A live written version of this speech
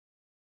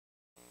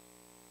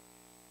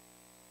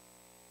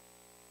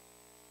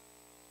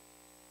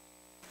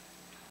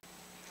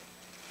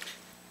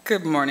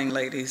Good morning,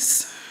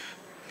 ladies.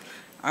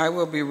 I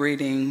will be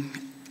reading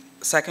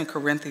 2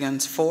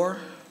 Corinthians 4,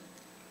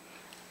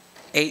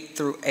 8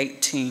 through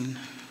 18.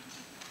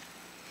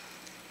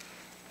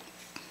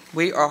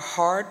 We are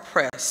hard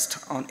pressed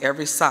on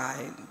every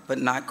side, but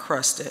not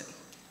crushed.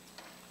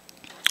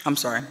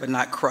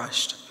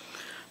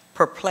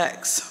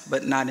 Perplexed,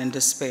 but not in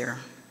despair.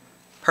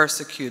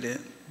 Persecuted,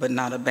 but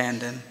not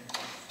abandoned.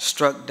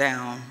 Struck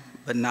down,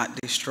 but not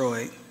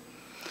destroyed.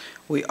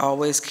 We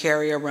always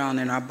carry around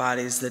in our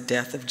bodies the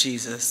death of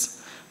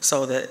Jesus,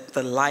 so that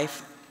the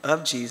life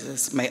of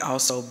Jesus may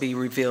also be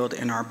revealed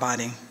in our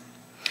body.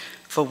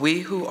 For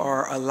we who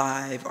are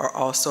alive are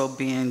also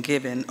being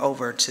given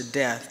over to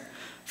death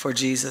for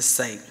Jesus'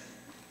 sake,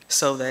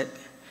 so that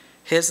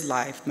his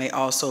life may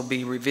also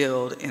be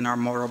revealed in our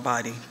mortal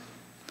body.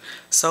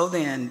 So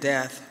then,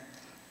 death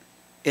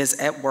is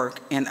at work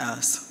in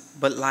us,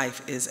 but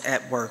life is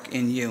at work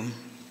in you.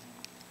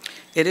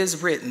 It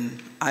is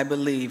written, I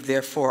believe,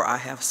 therefore I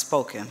have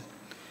spoken.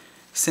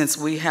 Since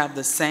we have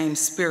the same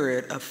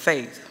spirit of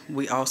faith,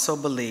 we also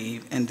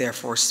believe and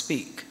therefore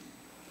speak.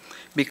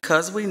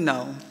 Because we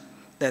know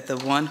that the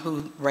one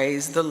who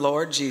raised the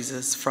Lord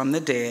Jesus from the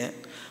dead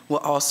will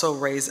also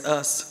raise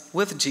us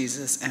with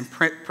Jesus and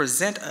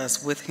present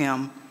us with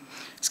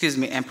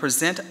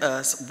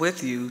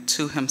you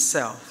to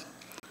himself.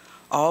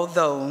 All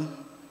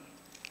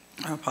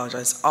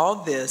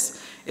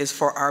this is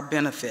for our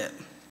benefit,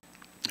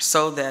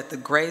 so that the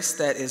grace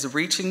that is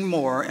reaching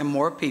more and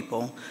more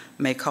people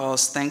may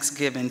cause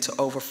thanksgiving to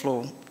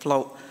overflow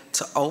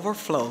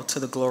to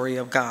the glory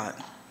of God.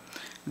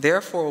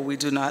 Therefore, we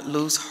do not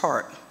lose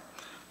heart.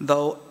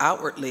 Though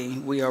outwardly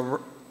we are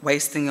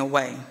wasting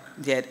away,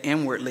 yet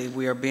inwardly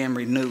we are being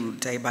renewed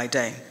day by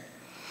day.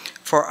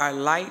 For our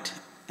light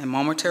and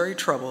momentary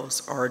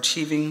troubles are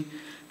achieving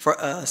for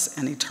us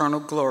an eternal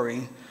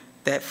glory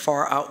that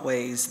far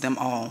outweighs them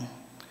all.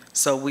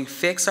 So we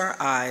fix our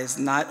eyes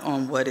not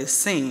on what is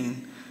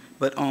seen,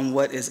 but on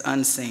what is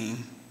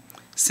unseen,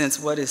 since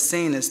what is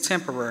seen is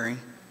temporary,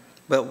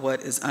 but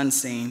what is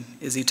unseen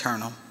is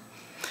eternal.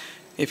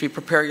 If you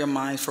prepare your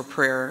minds for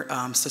prayer,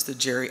 Sister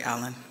Jerry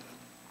Allen.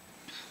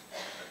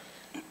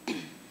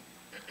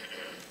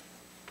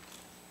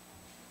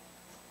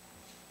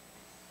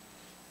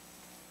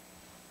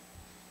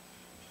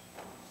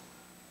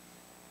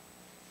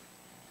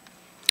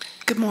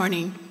 Good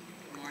morning.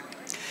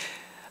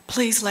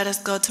 Please let us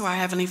go to our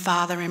Heavenly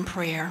Father in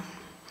prayer.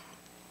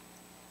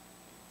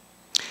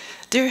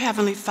 Dear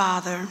Heavenly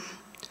Father,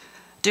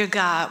 dear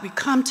God, we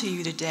come to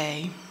you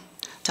today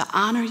to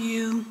honor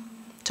you,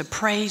 to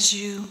praise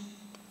you,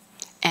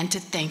 and to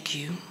thank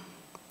you.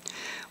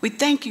 We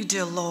thank you,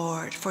 dear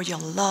Lord, for your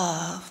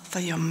love, for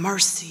your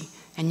mercy,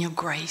 and your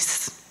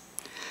grace.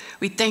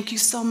 We thank you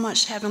so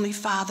much, Heavenly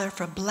Father,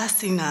 for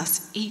blessing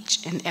us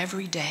each and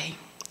every day.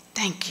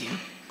 Thank you.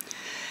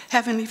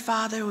 Heavenly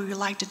Father, we would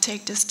like to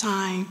take this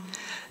time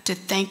to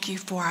thank you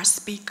for our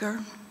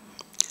speaker,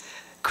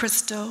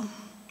 Crystal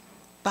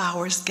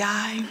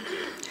Bowers-Guy.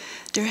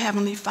 Dear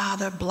Heavenly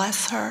Father,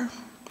 bless her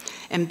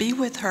and be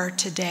with her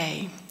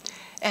today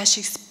as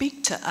she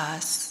speaks to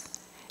us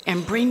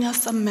and bring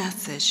us a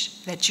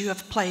message that you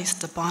have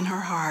placed upon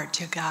her heart,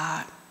 dear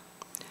God.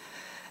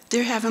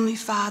 Dear Heavenly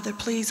Father,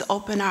 please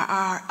open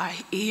our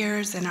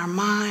ears and our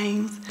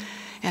minds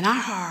and our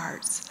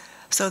hearts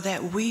so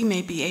that we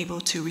may be able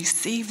to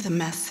receive the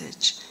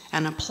message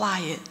and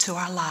apply it to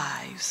our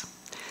lives.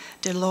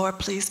 Dear Lord,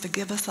 please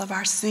forgive us of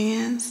our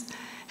sins,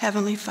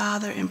 Heavenly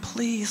Father, and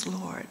please,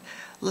 Lord,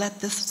 let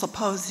this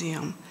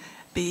symposium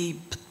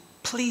be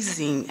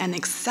pleasing and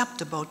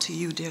acceptable to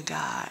you, dear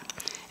God,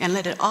 and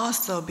let it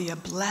also be a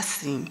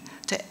blessing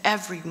to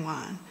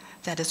everyone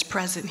that is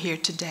present here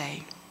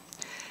today.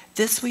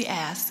 This we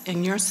ask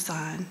in your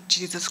Son,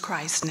 Jesus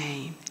Christ's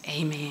name,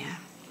 amen.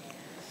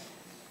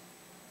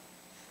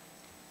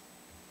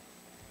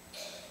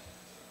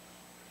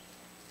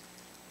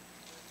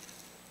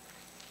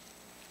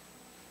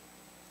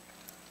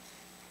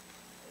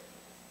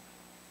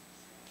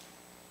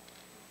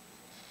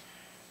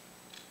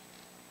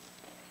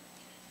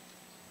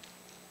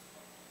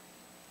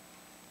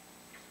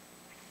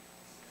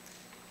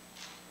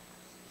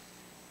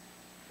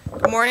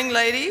 Good morning,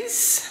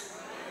 ladies.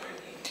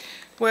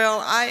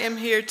 Well, I am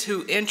here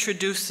to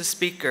introduce the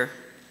speaker,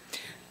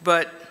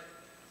 but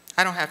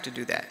I don't have to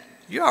do that.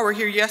 You all were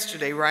here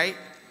yesterday, right?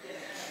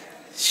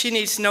 She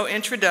needs no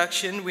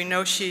introduction. We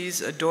know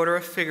she's a daughter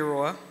of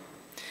Figueroa.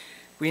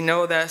 We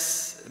know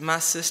that's my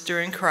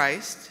sister in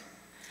Christ.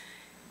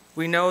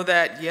 We know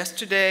that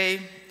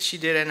yesterday she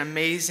did an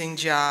amazing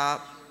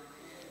job,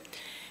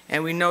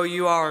 and we know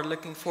you all are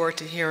looking forward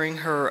to hearing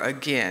her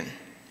again.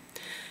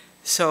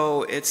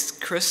 So it's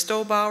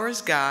Crystal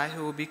Bowers-Guy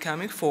who will be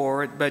coming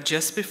forward, but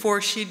just before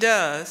she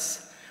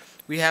does,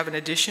 we have an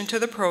addition to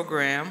the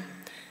program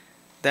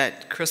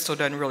that Crystal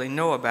doesn't really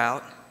know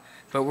about,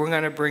 but we're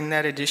going to bring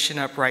that addition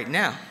up right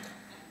now.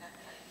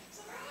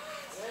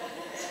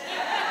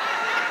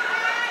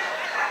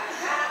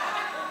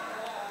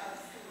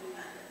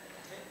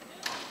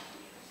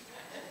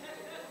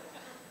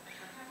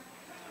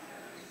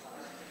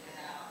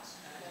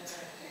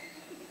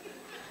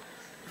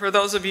 For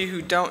those of you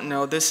who don't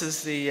know, this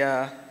is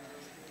the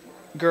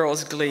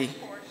Girls' Glee.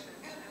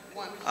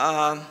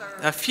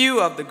 A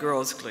few of the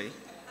Girls' Glee.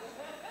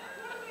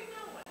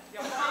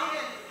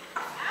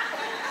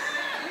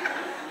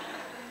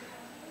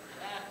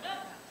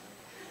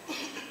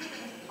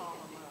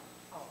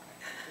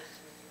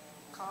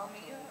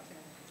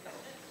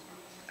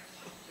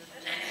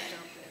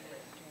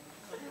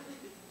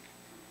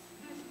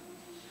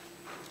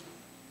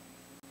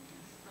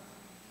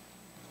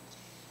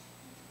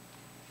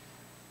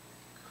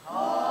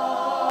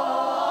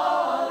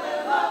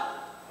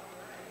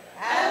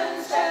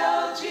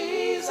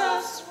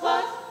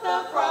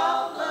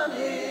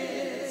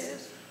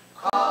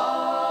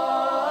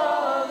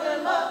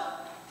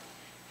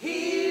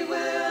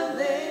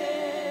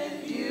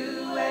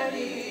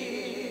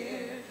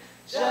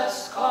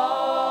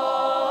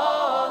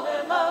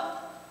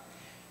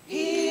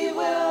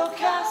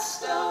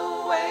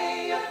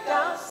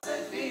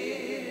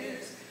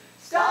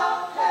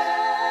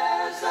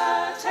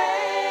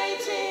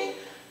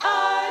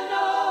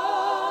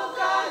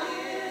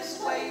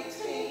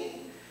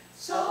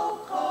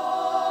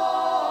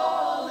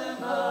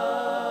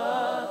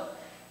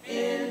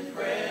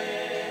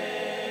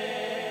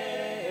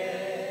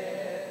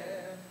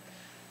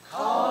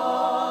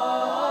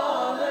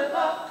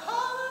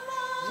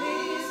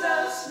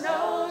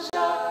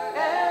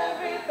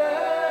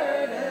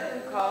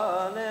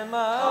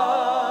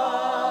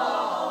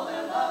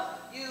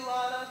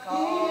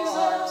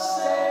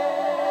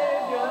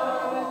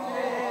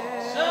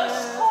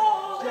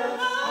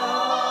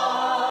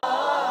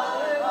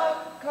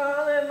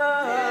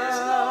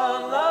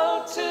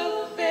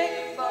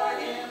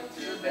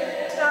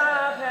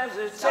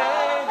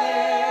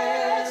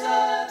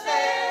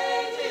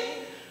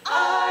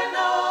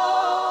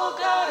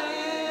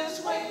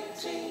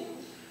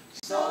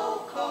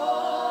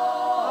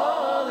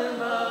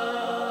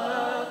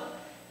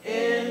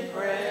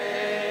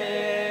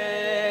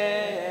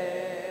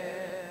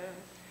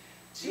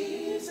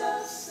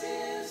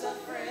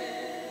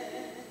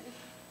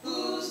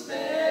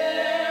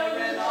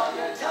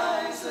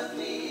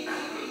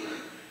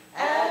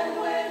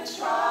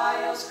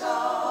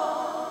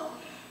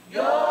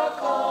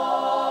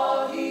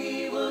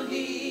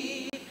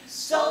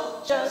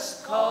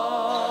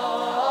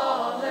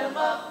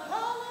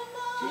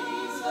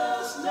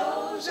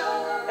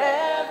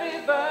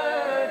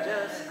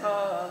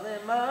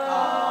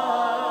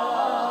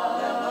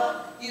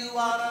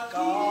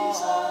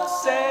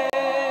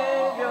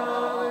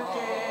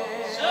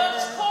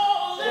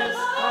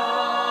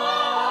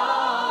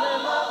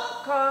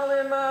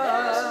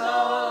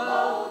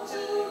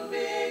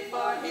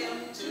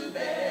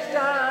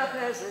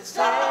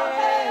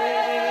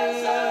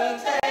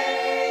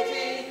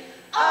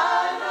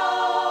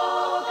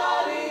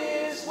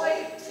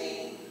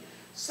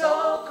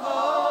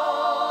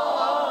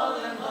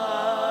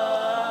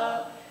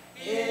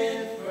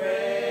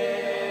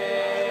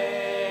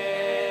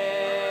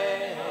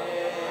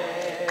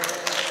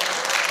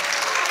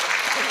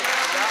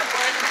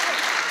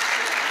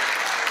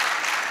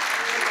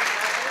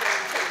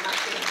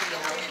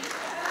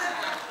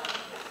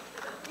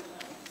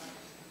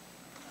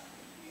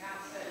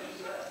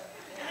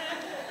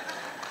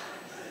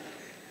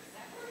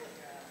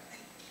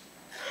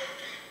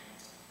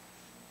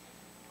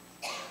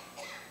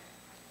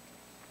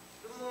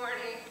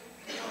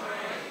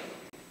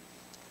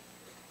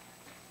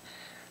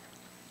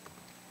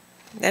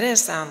 That didn't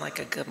sound like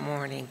a good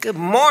morning. Good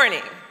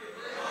morning. Good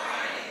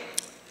morning.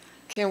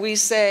 Can we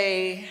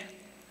say,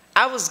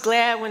 I was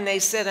glad when they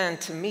said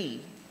unto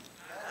me.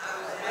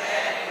 I was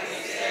glad when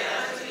they said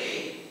unto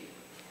me.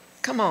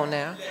 Come on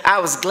now. I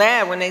was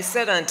glad when they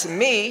said unto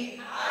me.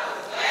 I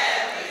was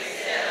glad when they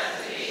said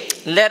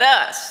unto me. Let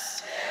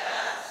us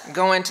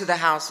go into the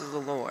house of the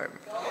Lord.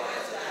 Go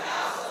into the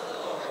house of the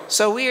Lord.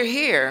 So we are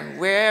here.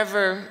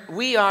 Wherever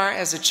we are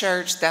as a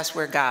church, that's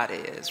where God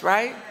is,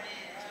 right?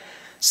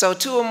 So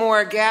two or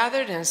more are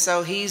gathered, and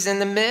so he's in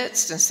the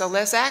midst, and so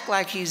let's act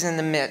like he's in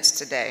the midst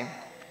today.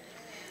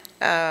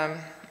 I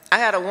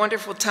had a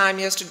wonderful time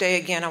yesterday.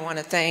 Again, I want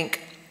to thank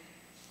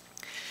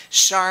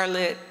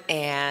Charlotte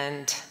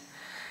and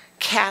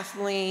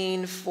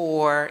Kathleen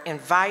for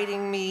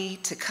inviting me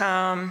to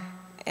come,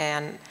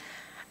 and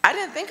I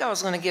didn't think I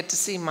was going to get to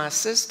see my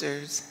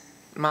sisters,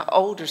 my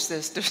older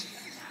sisters,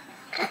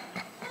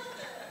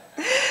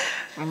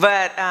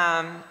 but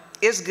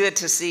it's good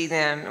to see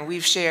them, and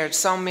we've shared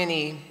so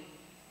many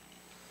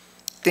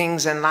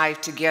things in life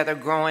together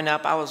growing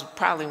up. I was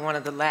probably one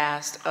of the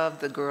last of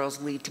the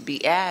girls' lead to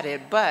be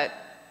added, but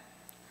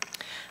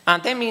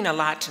they mean a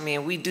lot to me,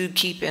 and we do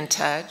keep in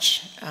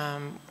touch.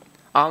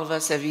 All of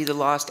us have either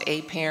lost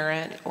a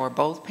parent or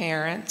both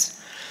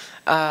parents.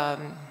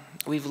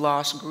 We've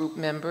lost group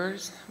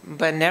members,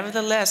 but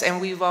nevertheless, and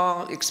we've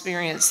all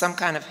experienced some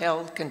kind of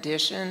health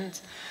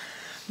conditions,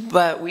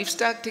 but we've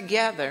stuck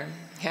together.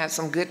 Had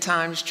some good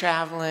times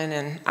traveling,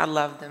 and I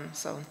love them.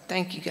 So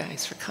thank you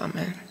guys for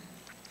coming.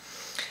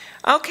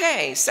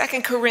 Okay,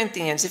 2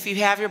 Corinthians. If you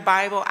have your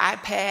Bible,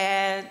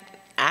 iPad,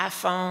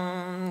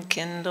 iPhone,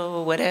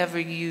 Kindle, whatever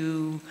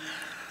you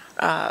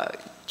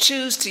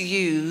choose to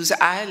use.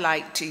 I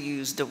like to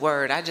use the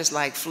Word. I just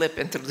like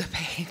flipping through the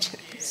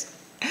pages.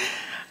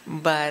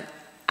 But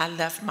I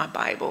left my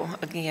Bible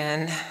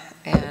again,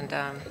 and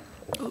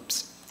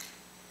oops.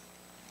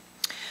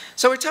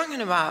 So we're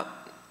talking about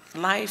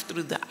life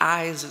through the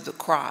eyes of the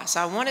cross.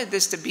 I wanted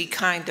this to be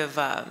kind of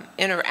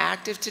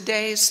interactive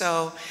today,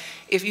 so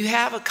if you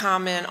have a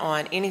comment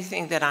on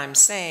anything that I'm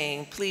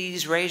saying,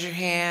 please raise your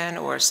hand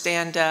or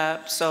stand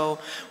up so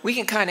we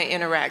can kind of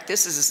interact.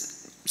 This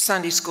is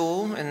Sunday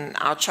school, and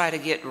I'll try to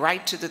get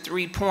right to the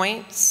 3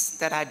 points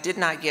that I did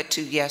not get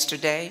to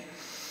yesterday.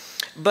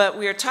 But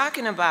we're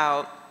talking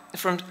about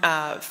from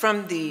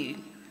the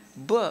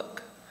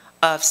book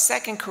of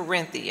 2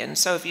 Corinthians.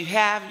 So if you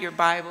have your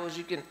Bibles,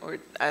 you can, or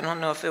I don't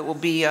know if it will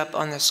be up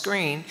on the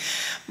screen,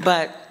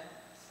 but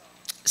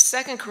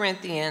 2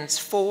 Corinthians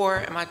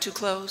 4, am I too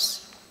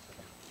close?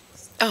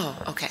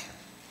 Oh, okay.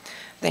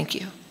 Thank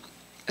you.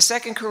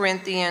 2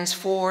 Corinthians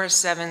 4,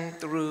 7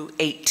 through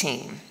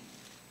 18.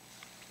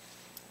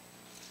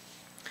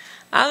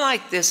 I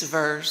like this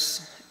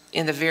verse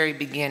in the very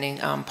beginning.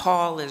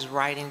 Paul is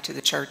writing to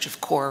the church of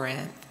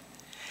Corinth.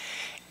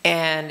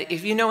 And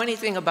if you know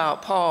anything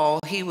about Paul,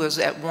 he was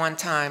at one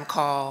time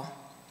called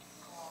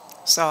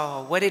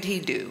Saul. What did he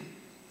do?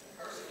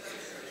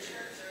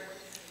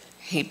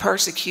 He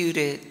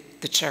persecuted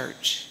the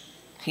church.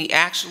 He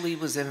actually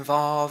was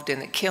involved in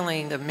the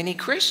killing of many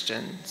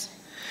Christians.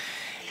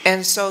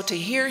 And so to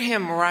hear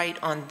him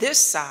write on this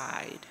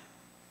side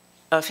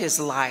of his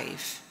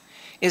life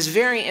is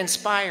very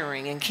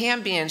inspiring and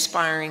can be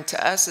inspiring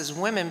to us as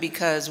women,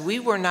 because we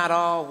were not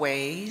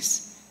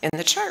always in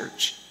the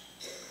church.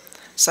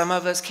 Some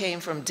of us came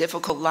from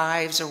difficult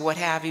lives or what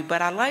have you,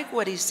 but I like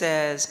what he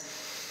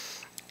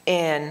says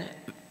in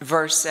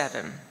verse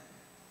 7.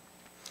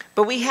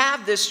 But we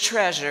have this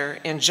treasure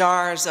in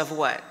jars of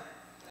what?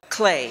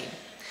 Clay,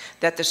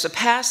 that the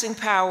surpassing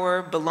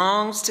power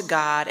belongs to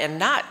God and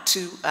not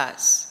to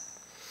us.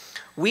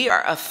 We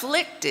are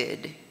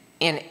afflicted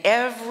in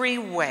every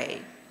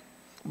way,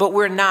 but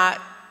we're not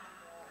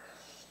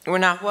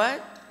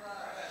what?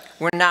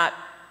 We're not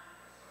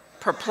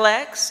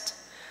perplexed,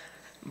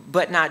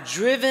 but not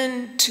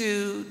driven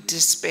to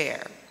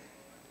despair.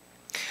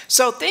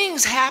 So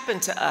things happen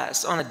to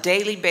us on a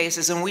daily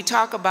basis, and we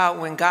talk about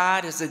when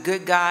God is a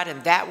good God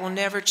and that will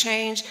never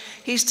change.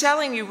 He's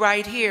telling you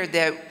right here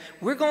that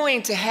we're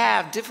going to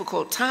have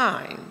difficult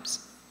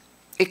times.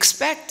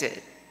 Expect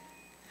it.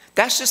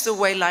 That's just the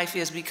way life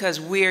is, because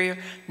we're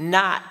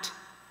not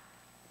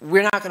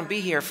going to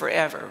be here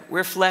forever.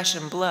 We're flesh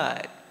and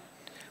blood.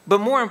 But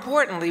more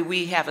importantly,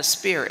 we have a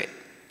spirit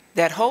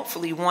that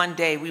hopefully one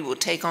day we will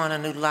take on a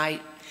new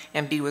light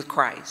and be with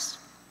Christ.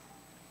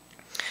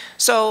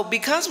 So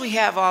because we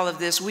have all of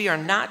this, we are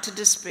not to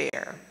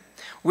despair.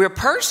 We're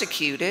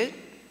persecuted,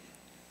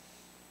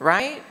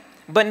 right?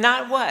 But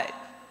not what?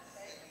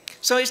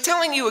 So he's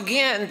telling you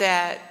again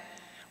that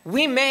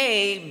we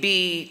may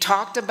be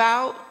talked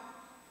about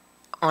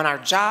on our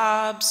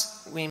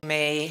jobs, we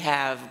may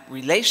have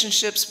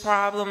relationships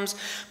problems,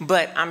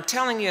 but I'm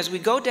telling you, as we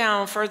go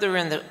down further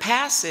in the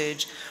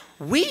passage,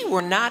 we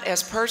were not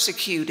as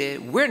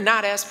persecuted, we're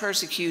not as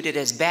persecuted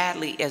as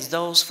badly as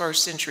those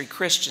first century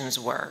Christians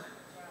were.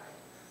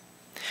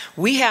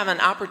 We have an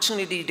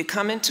opportunity to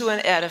come into an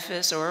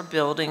edifice or a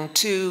building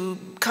to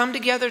come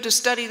together to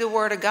study the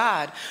Word of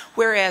God,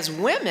 whereas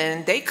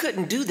women, they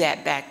couldn't do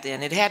that back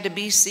then. It had to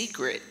be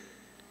secret.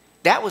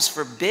 That was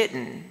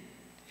forbidden.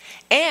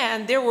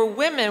 And there were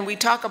women, we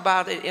talk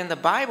about it in the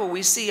Bible,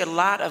 we see a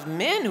lot of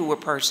men who were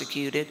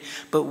persecuted,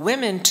 but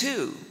women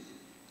too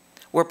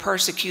were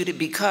persecuted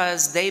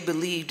because they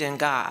believed in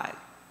God.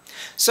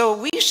 So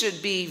we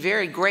should be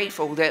very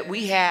grateful that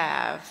we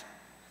have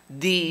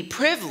the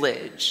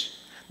privilege,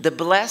 the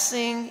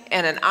blessing,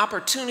 and an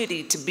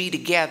opportunity to be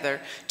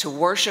together, to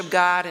worship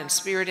God in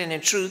spirit and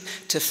in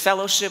truth, to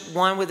fellowship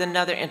one with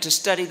another, and to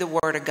study the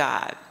Word of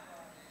God.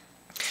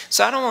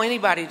 So I don't want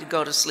anybody to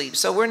go to sleep.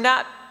 So we're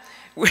not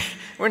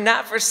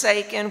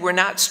forsaken, we're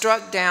not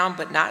struck down,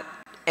 but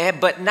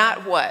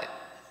not what?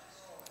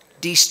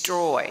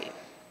 Destroyed.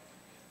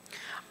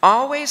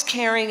 Always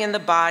carrying in the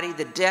body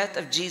the death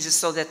of Jesus,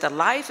 so that the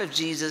life of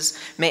Jesus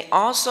may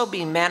also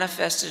be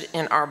manifested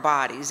in our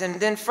bodies. And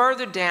then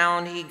further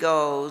down he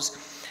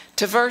goes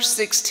to verse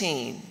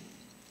 16.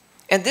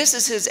 And this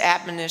is his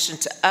admonition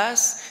to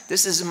us.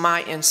 This is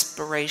my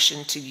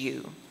inspiration to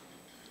you.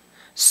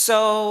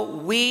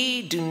 So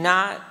we do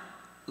not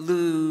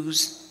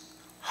lose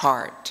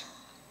heart.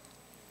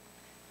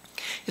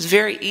 It's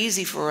very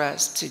easy for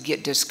us to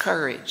get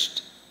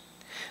discouraged.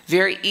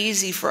 Very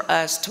easy for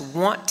us to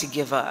want to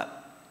give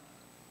up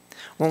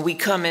when we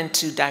come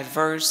into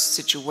diverse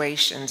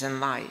situations in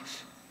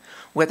life,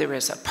 whether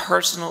it's a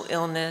personal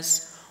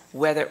illness,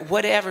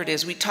 whatever it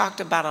is. We talked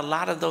about a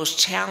lot of those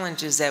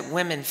challenges that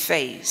women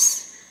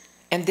face,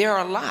 and there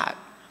are a lot,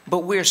 but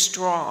we're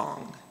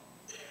strong.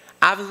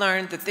 I've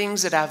learned the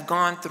things that I've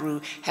gone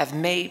through have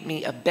made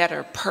me a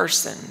better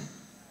person.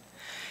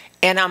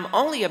 And I'm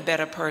only a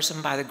better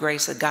person by the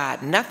grace of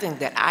God. Nothing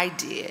that I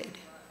did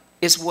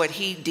is what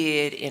he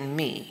did in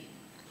me.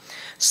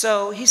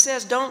 So he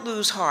says, don't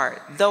lose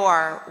heart. Though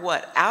our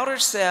outer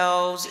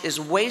selves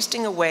is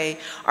wasting away,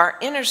 our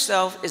inner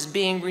self is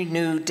being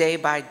renewed day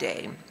by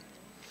day.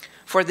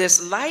 For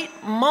this light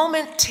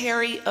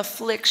momentary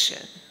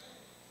affliction,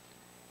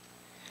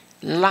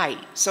 light.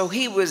 So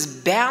he was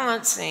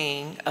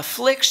balancing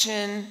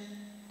affliction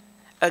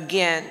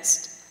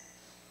against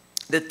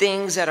the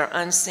things that are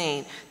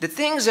unseen. The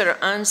things that are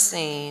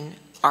unseen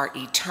are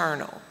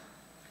eternal.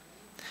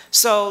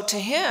 So to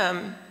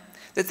him,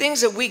 the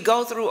things that we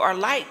go through are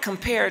light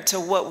compared to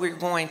what we're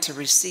going to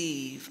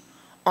receive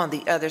on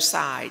the other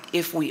side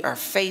if we are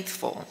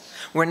faithful.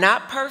 We're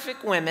not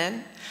perfect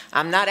women.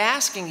 I'm not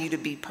asking you to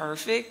be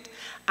perfect.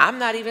 I'm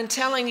not even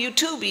telling you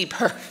to be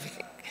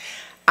perfect.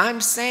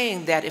 I'm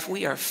saying that if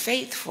we are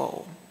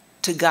faithful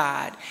to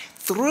God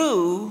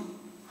through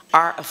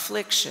our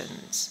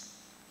afflictions,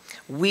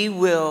 we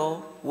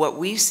will, what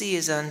we see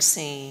as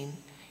unseen,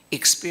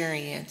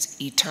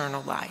 experience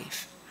eternal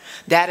life.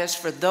 That is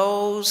for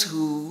those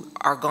who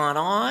are gone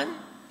on.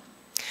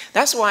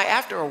 That's why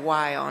after a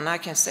while, and I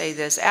can say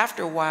this,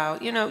 after a while,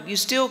 you know, you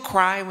still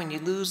cry when you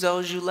lose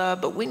those you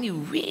love, but when you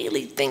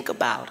really think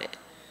about it,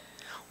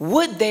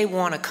 would they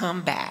want to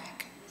come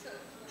back?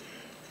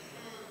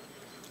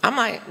 I'm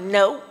like,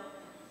 no,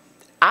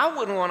 I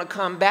wouldn't want to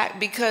come back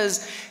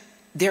because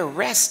they're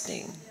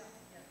resting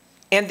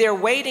and they're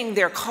waiting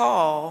their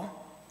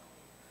call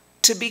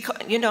to be,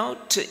 you know,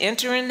 to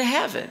enter into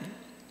heaven.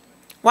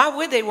 Why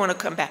would they want to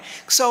come back?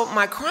 So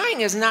my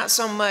crying is not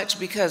so much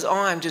because, oh,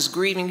 I'm just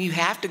grieving. You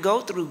have to go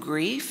through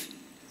grief.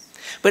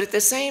 But at the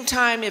same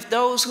time, if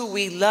those who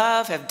we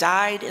love have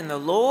died in the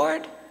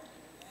Lord,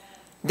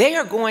 they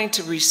are going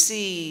to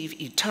receive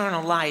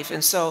eternal life.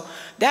 And so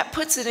that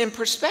puts it in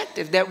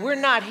perspective that we're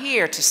not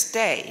here to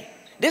stay.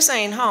 This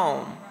ain't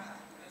home.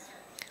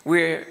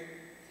 We're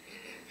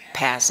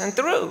passing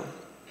through.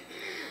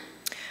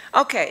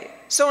 Okay,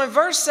 so in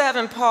verse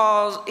 7,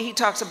 Paul, he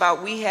talks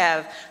about we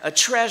have a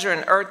treasure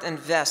in earthen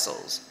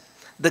vessels.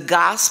 The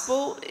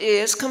gospel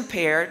is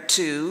compared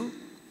to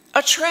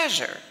a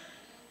treasure.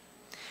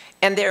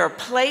 And they are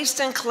placed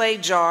in clay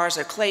jars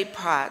or clay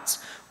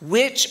pots,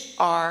 which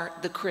are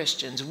the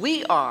Christians.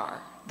 We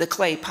are the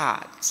clay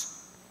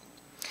pots.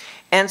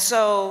 And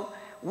so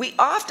we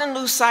often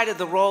lose sight of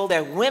the role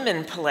that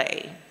women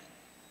play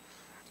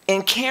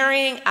in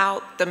carrying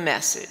out the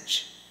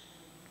message,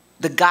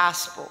 the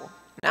gospel.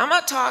 Now, I'm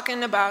not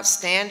talking about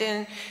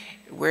standing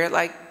where,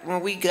 like, when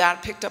we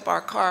picked up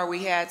our car,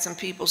 we had some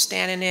people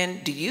standing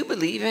in, do you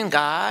believe in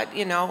God?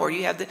 You know, or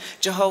you have the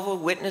Jehovah's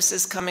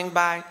Witnesses coming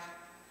by.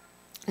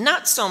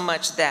 Not so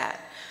much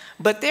that,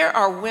 but there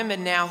are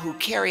women now who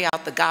carry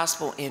out the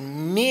gospel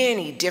in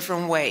many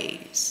different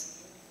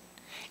ways.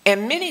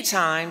 And many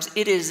times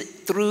it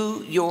is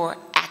through your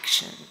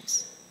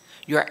actions,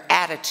 your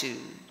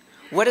attitude.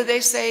 What do they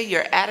say?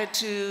 Your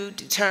attitude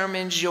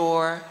determines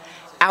your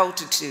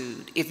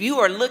altitude. If you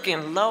are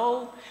looking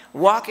low,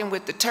 walking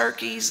with the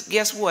turkeys,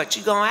 guess what?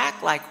 You're going to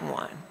act like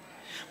one.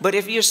 But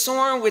if you're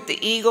soaring with the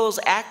eagles,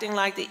 acting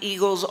like the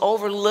eagles,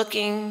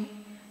 overlooking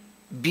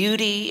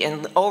beauty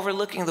and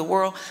overlooking the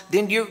world,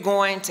 then you're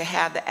going to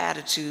have the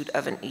attitude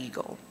of an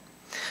eagle.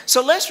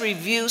 So let's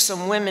review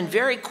some women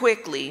very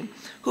quickly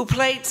who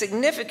played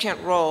significant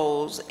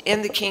roles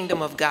in the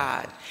kingdom of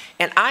God.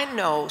 And I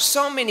know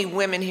so many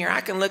women here,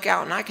 I can look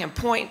out and I can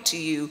point to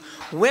you,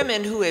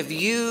 women who have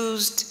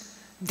used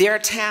their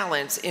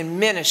talents in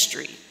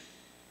ministry.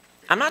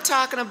 I'm not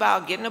talking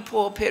about getting a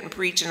pulpit and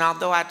preaching,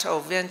 although I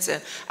told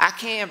Vincent, I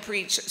can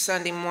preach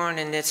Sunday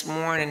morning this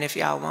morning if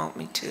y'all want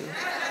me to.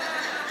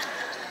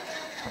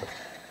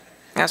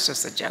 That's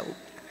just a joke.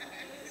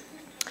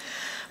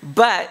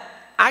 But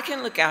I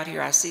can look out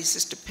here, I see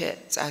Sister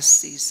Pitts, I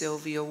see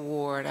Sylvia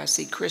Ward, I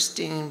see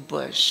Christine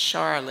Bush,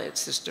 Charlotte,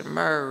 Sister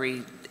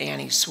Murray,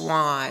 Annie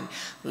Swan,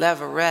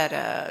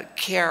 Leveretta,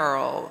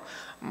 Carol,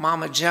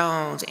 Mama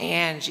Jones,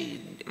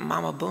 Angie,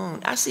 Mama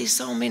Boone. I see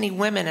so many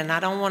women, and I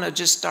don't want to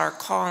just start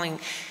calling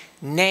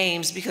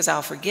names because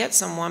I'll forget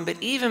someone,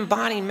 but even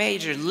Bonnie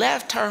Major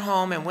left her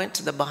home and went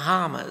to the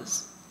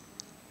Bahamas.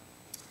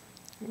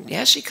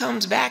 Yes, she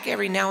comes back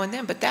every now and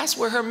then, but that's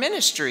where her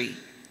ministry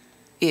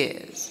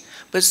is.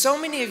 But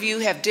so many of you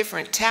have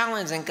different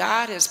talents, and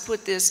God has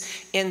put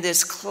this in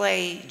this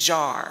clay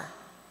jar,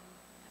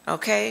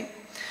 okay?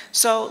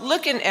 So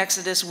look in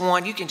Exodus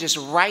 1. You can just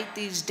write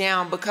these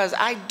down because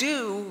I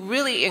do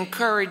really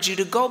encourage you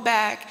to go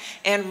back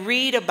and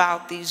read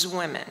about these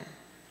women.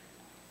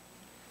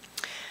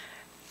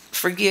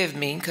 Forgive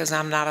me because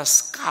I'm not a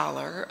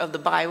scholar of the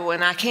Bible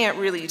and I can't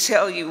really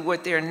tell you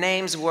what their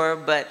names were,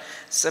 but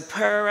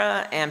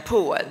Zipporah and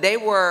Puah. They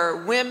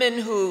were women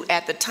who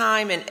at the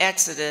time in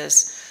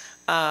Exodus,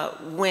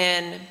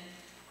 when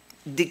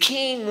the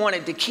king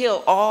wanted to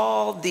kill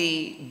all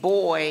the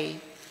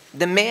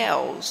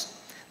males,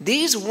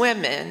 these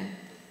women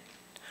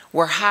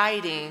were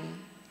hiding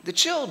the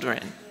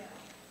children.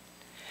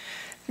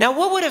 Now,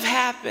 what would have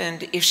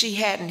happened if she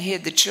hadn't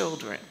hid the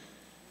children?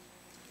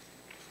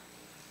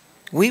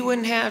 we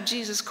wouldn't have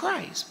Jesus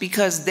Christ,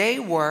 because they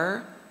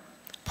were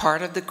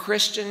part of the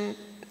Christian,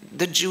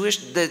 the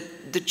Jewish,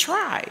 the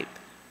tribe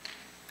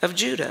of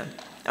Judah.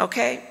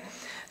 Okay?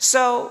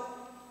 So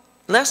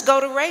let's go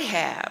to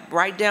Rahab.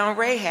 Write down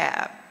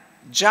Rahab.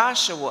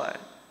 Joshua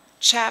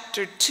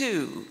chapter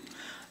 2,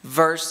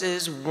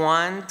 verses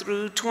 1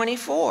 through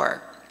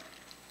 24.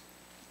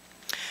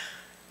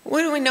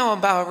 What do we know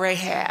about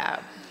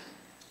Rahab?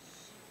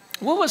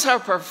 What was her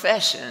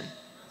profession?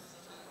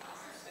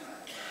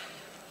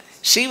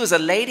 She was a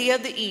lady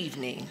of the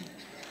evening.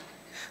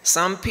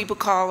 Some people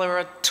call her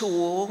a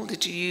tool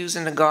that you use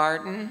in the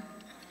garden.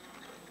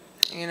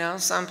 You know,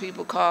 some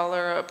people call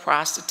her a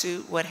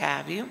prostitute, what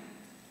have you.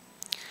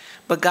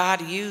 But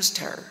God used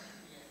her.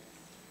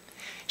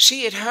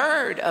 She had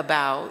heard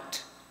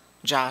about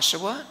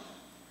Joshua.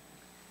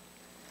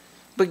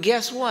 But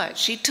guess what?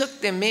 She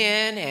took them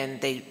in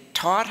and they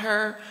taught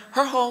her.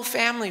 Her whole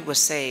family was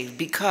saved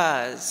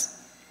because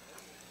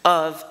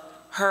of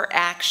her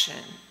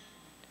action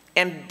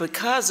and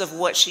because of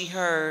what she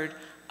heard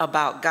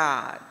about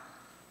God.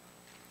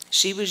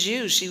 She was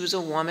used. She was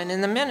a woman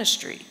in the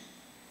ministry.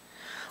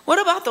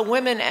 What about the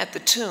women at the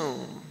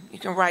tomb? You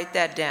can write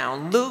that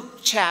down. Luke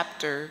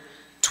chapter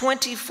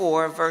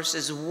 24,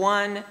 verses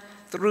 1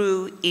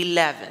 through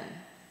 11.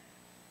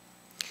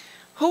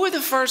 Who were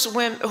the first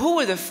women? Who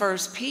were the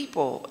first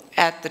people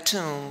at the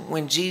tomb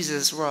when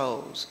Jesus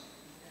rose?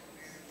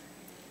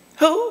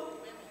 Who?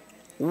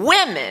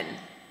 Women.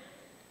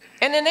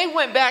 And then they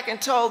went back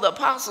and told the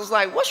apostles,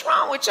 like, what's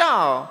wrong with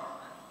y'all?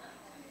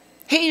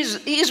 He's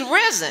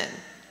risen.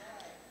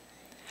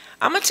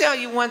 I'm going to tell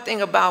you one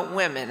thing about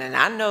women, and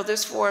I know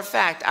this for a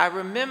fact. I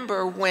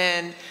remember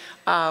when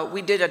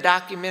we did a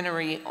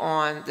documentary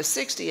on the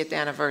 60th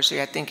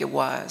anniversary, I think it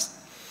was.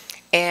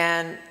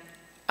 And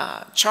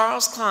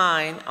Charles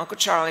Klein, Uncle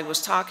Charlie,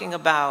 was talking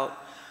about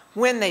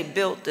when they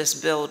built this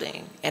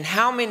building and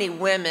how many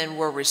women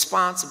were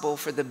responsible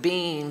for the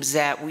beams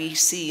that we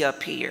see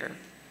up here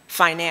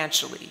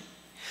financially.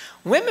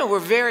 Women were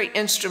very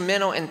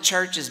instrumental in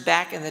churches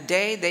back in the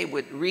day. They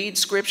would read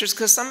scriptures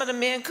because some of the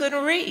men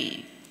couldn't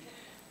read.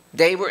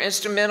 They were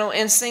instrumental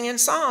in singing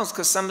songs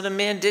because some of the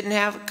men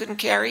couldn't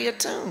carry a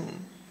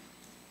tune.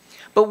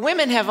 But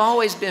women have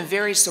always been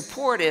very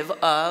supportive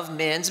of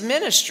men's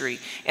ministry,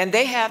 and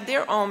they have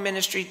their own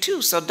ministry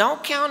too, so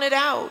don't count it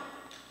out.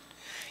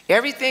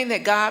 Everything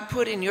that God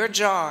put in your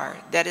jar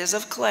that is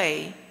of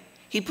clay,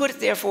 he put it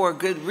there for a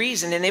good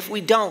reason, and if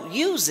we don't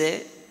use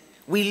it,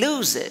 we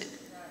lose it.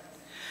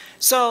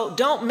 So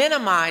don't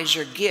minimize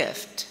your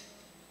gift.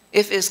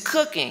 If it's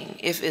cooking,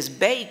 if it's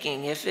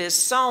baking, if it's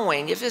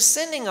sewing, if it's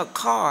sending a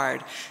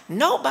card,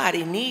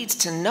 nobody needs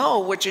to know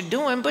what you're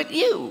doing but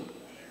you.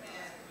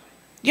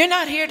 You're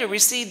not here to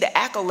receive the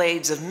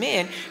accolades of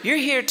men. You're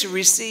here to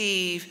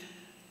receive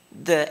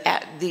you're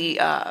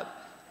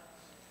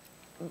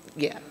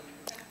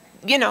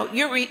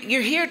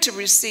here to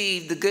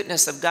receive the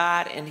goodness of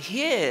God and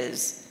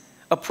his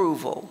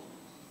approval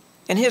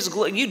and his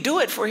glory. You do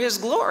it for his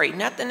glory,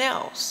 nothing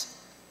else.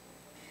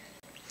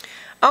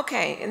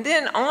 Okay, and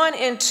then on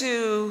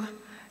into,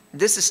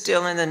 this is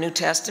still in the New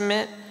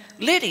Testament,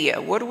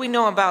 Lydia. What do we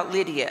know about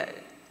Lydia?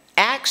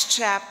 Acts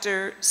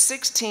chapter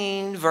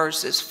 16,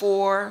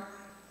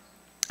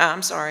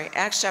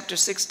 Acts chapter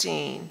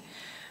 16,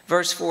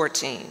 verse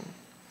 14.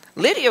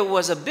 Lydia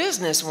was a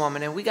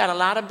businesswoman, and we got a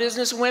lot of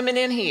business women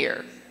in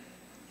here.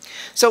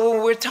 So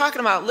when we're talking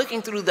about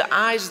looking through the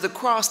eyes of the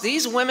cross,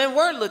 these women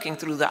were looking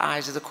through the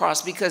eyes of the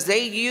cross because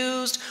they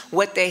used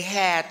what they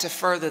had to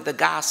further the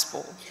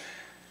gospel.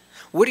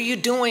 What are you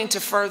doing to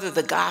further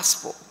the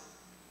gospel?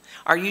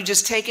 Are you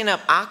just taking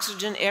up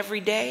oxygen every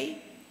day?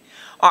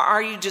 Or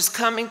are you just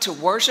coming to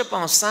worship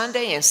on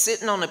Sunday and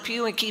sitting on the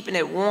pew and keeping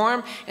it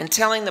warm and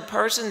telling the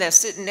person that's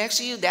sitting next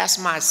to you, that's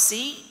my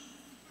seat?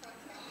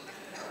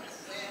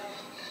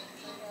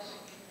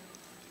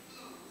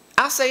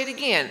 I'll say it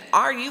again.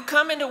 Are you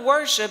coming to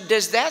worship?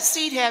 Does that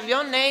seat have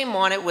your name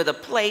on it with a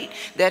plate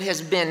that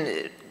has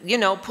been,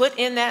 put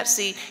in that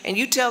seat, and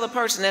you tell the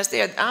person that's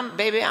there,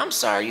 baby, I'm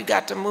sorry, you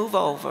got to move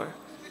over.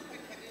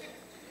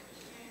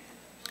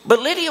 But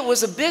Lydia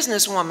was a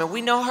businesswoman.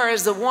 We know her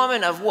as the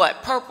woman of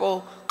what?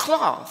 Purple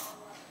cloth.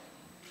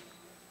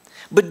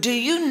 But do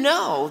you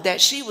know that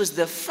she was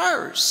the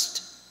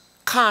first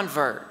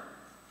convert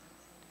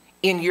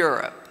in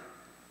Europe?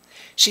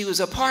 She was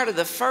a part of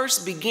the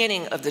first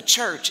beginning of the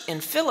church in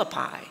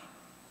Philippi.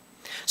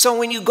 So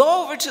when you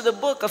go over to the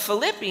book of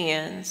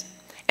Philippians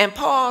and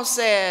Paul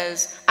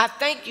says, I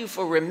thank you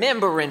for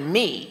remembering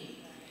me.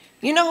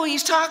 You know who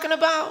he's talking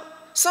about?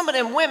 Some of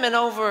them women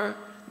over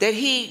that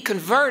he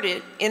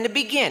converted in the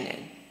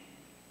beginning.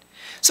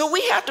 So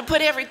we have to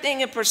put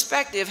everything in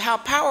perspective, how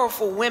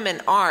powerful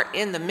women are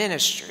in the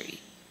ministry.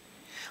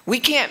 We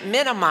can't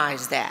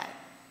minimize that.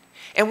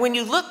 And when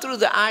you look through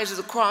the eyes of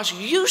the cross,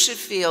 you should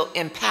feel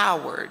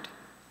empowered.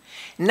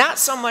 Not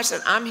so much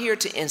that I'm here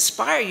to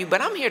inspire you,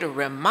 but I'm here to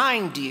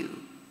remind you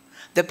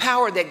the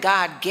power that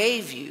God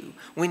gave you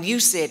when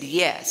you said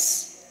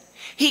yes.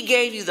 He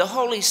gave you the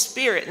Holy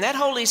Spirit, and that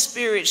Holy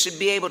Spirit should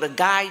be able to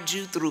guide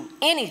you through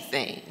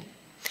anything.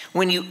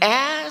 When you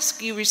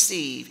ask, you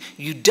receive.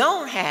 You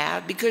don't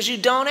have because you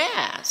don't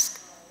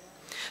ask.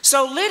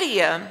 So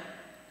Lydia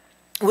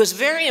was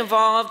very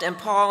involved in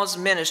Paul's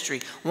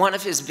ministry, one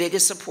of his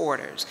biggest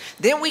supporters.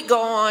 Then we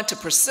go on to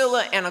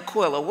Priscilla and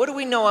Aquila. What do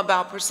we know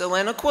about Priscilla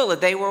and Aquila?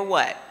 They were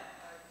what?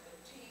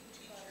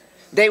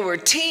 They were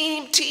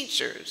team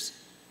teachers.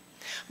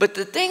 But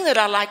the thing that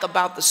I like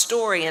about the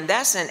story, and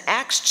that's in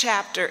Acts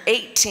chapter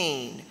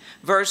 18,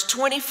 verse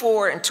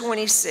 24 and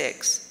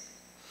 26,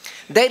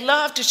 they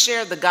loved to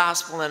share the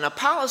gospel, and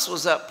Apollos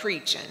was up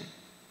preaching.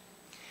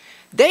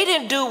 They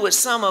didn't do what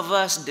some of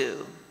us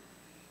do.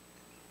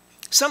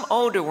 Some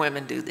older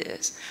women do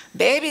this.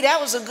 Baby, that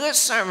was a good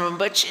sermon,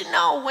 but you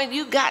know, when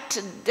you got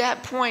to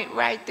that point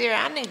right there,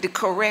 I need to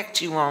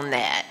correct you on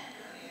that.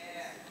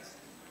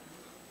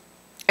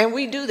 And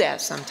we do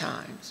that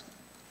sometimes.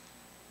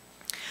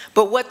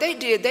 But what they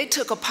did, they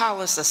took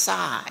Apollos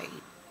aside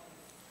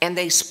and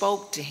they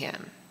spoke to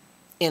him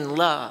in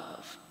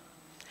love.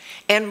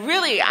 And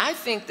really, I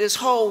think this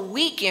whole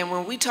weekend,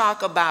 when we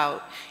talk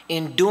about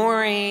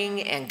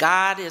enduring and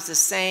God is the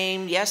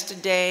same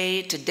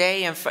yesterday,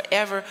 today, and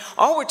forever,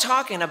 all we're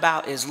talking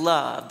about is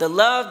love. The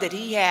love that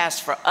he has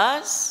for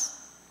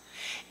us,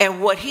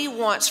 and what he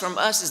wants from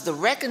us is the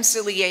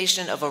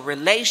reconciliation of a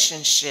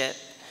relationship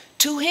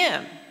to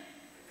him.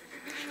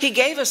 He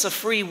gave us a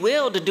free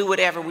will to do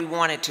whatever we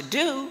wanted to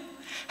do.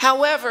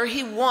 However,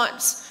 he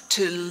wants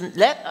to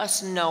let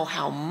us know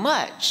how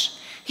much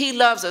he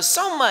loves us,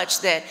 so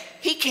much that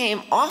he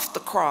came off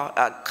the cross,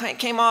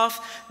 came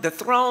off the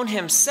throne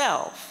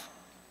himself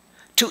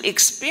to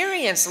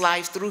experience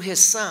life through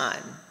his son,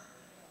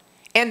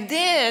 and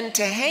then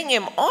to hang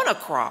him on a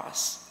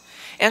cross.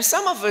 And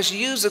some of us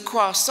use the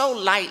cross so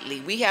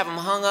lightly. We have them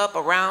hung up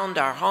around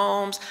our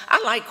homes.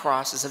 I like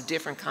crosses of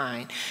different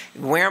kind.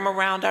 Wear them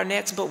around our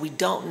necks, but we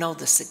don't know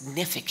the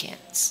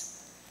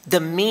significance, the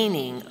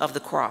meaning of the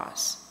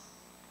cross.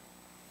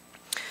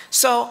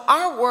 So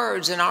our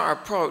words and our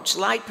approach,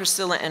 like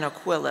Priscilla and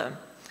Aquila,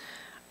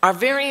 are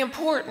very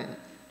important.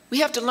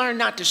 We have to learn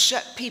not to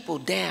shut people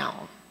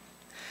down.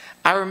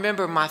 I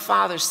remember my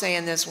father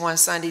saying this one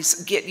Sunday,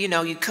 you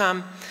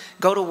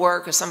go to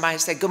work, or somebody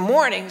say, good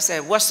morning. He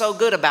said, what's so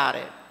good about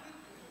it?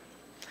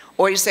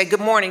 Or you say, good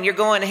morning, you're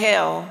going to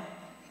hell.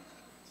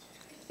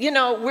 You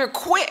know, we're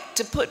quick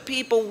to put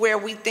people where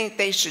we think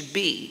they should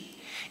be,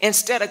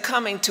 instead of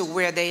coming to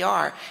where they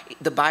are.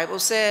 The Bible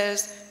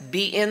says,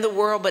 be in the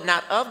world, but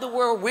not of the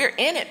world. We're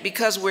in it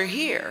because we're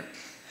here.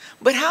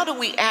 But how do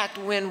we act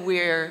when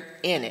we're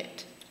in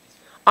it?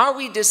 Are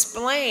we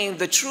displaying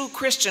the true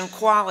Christian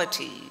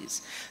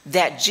qualities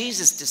that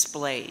Jesus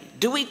displayed?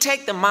 Do we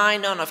take the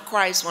mind on of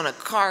Christ when a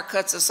car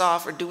cuts us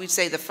off, or do we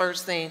say the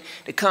first thing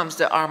that comes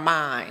to our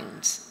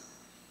minds?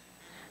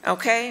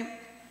 Okay?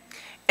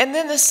 And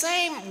then the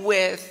same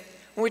with,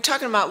 when we're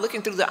talking about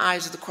looking through the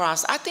eyes of the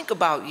cross, I think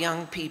about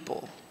young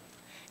people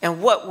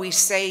and what we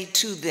say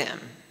to them.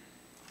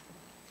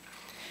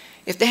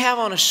 If they have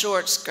on a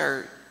short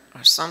skirt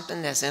or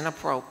something that's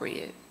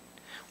inappropriate,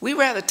 we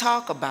rather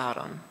talk about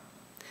them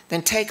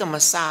than take them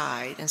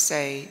aside and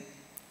say,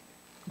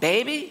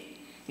 baby,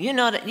 you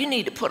know that you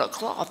need to put a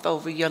cloth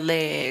over your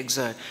legs,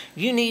 or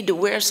you need to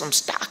wear some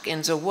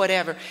stockings or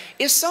whatever.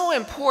 It's so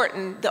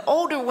important. The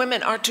older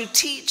women are to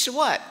teach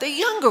what? The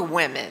younger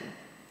women.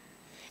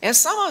 And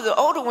some of the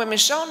older women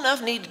sure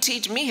enough need to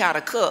teach me how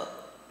to cook.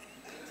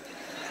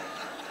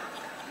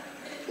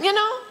 You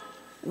know,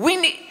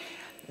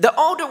 the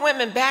older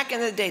women back in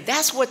the day,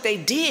 that's what they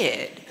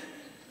did.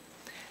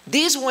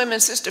 These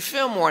women, Sister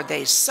Fillmore,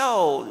 they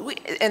sewed.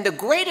 And the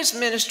greatest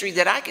ministry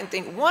that I can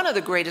think, one of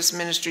the greatest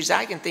ministries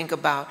I can think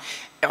about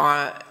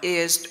are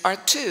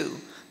two.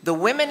 The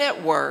women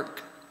at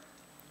work,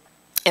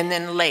 and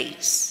then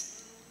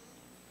lace.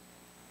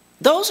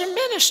 Those are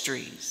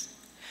ministries.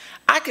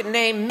 I could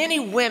name many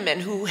women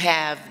who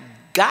have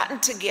gotten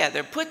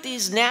together, put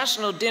these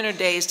national dinner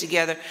days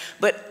together,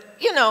 but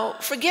you know,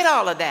 forget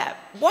all of that.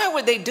 Why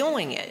were they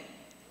doing it?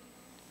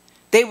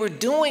 They were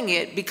doing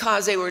it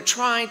because they were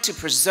trying to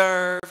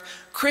preserve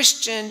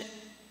Christian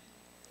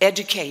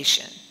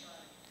education.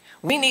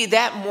 We need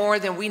that more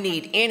than we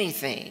need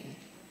anything.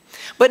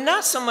 But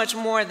not so much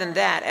more than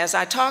that. As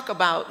I talk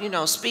about,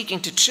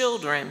 speaking to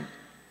children,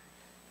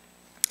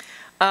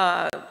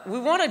 we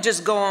want to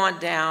just go on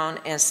down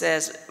and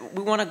says,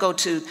 we want to go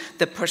to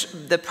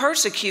the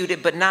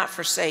persecuted but not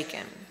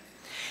forsaken.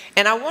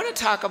 And I want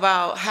to talk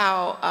about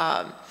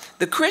how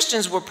the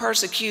Christians were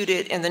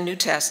persecuted in the New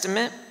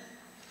Testament.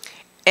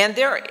 And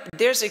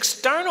there's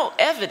external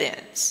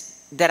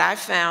evidence that I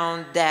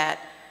found that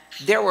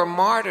there were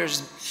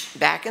martyrs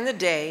back in the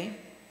day.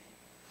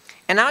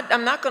 And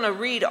I'm not going to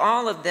read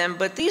all of them,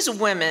 but these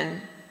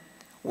women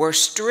were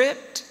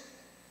stripped,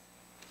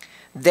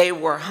 they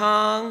were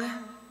hung,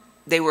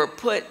 they were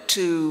put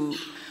to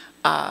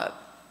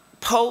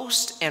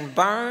post and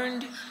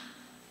burned.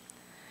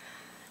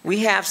 We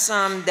have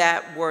some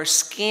that were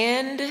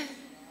skinned.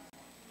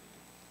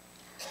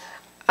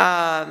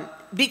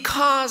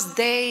 because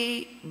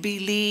they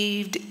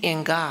believed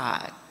in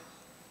God.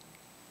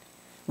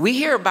 We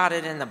hear about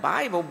it in the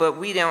Bible, but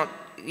we don't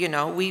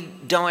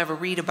ever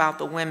read about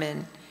the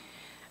women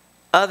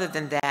other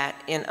than that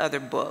in other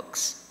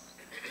books.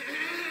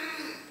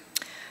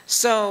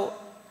 So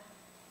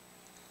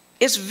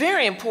it's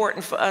very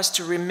important for us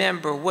to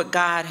remember what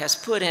God has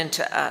put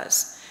into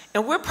us.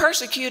 And we're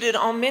persecuted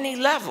on many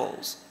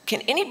levels.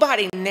 Can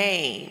anybody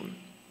name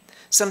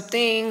some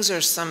things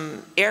or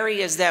some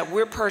areas that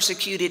we're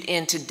persecuted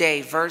in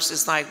today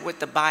versus like with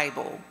the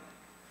Bible?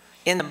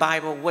 In the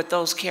Bible, what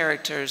those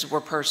characters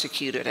were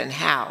persecuted and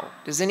how?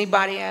 Does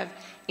anybody have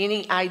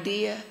any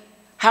idea?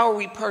 How are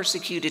we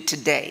persecuted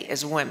today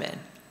as women?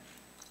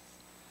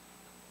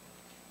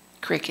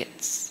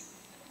 Crickets.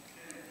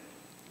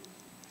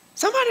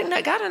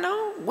 Somebody got to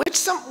know. What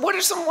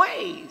are some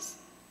ways?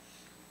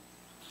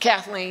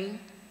 Kathleen?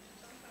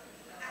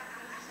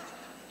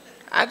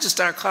 I just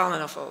started calling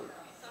her folks.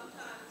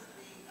 Sometimes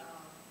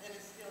and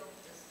it's still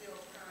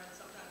current,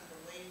 sometimes the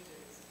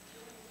wages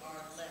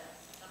are less.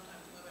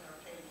 Sometimes women are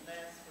paid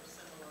less for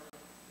similar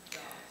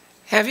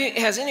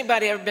jobs. Has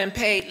anybody ever been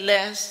paid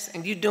less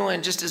and you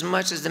doing just as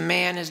much as the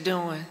man is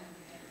doing?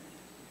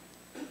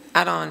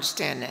 I don't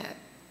understand that.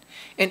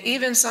 And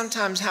even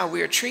sometimes how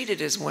we are treated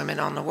as women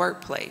on the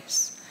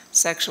workplace,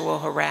 sexual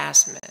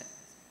harassment.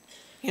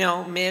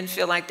 Men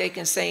feel like they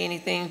can say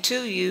anything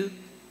to you,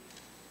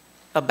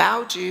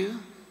 about you,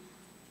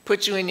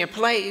 put you in your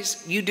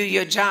place, you do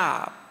your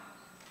job.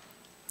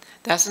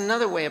 That's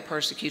another way of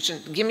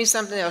persecution. Give me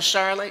something else.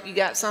 Charlotte, you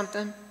got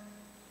something?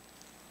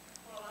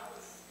 Well, I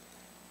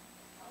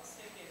was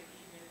thinking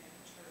even in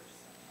church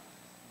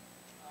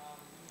sometimes.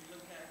 When you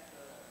look at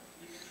the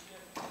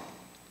leadership,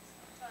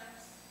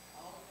 sometimes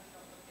all of them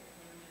don't look at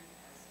women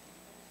as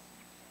equals.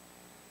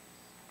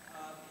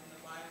 In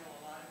the Bible,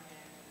 a lot of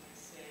men, when they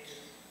say,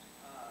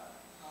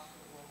 talk to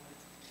a woman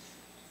to be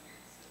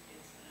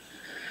submissive,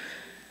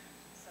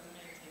 some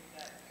men take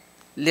that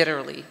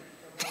Literally.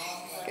 the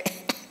wrong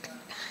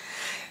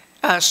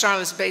way.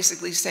 Charlotte's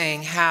basically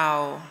saying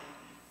how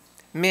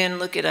men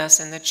look at us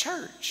in the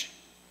church.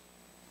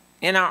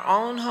 In our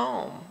own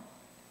home,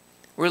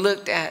 we're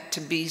looked at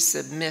to be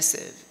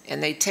submissive,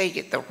 and they take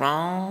it the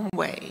wrong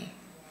way.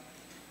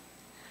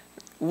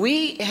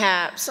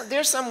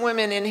 There's some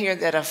women in here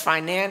that are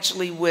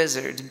financially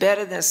wizards,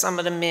 better than some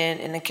of the men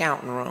in the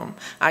counting room.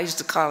 I used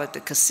to call it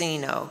the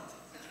casino.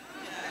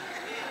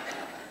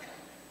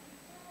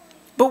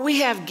 But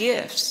we have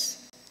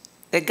gifts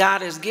that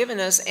God has given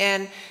us,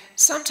 and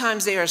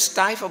sometimes they are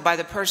stifled by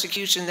the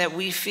persecution that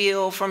we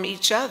feel from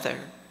each other.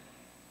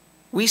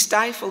 We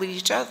stifle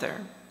each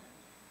other.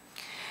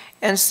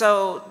 And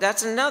so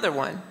that's another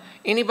one.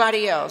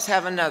 Anybody else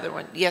have another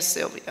one? Yes,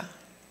 Sylvia.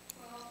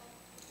 Well,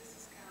 this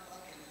is kind of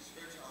like in the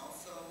church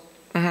also.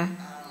 Mm-hmm.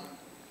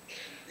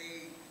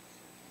 They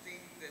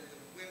think that the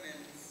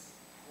women's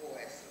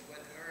voice, or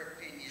what her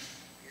opinion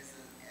is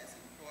as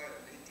employer,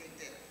 they take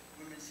that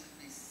women should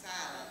be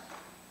silent.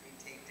 They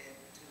take that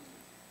to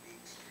the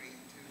extreme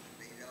too.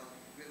 They don't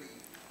really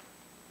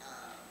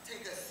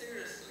take us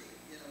seriously,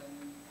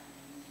 when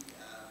we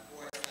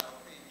voice our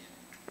opinion.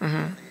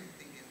 Mm-hmm. They're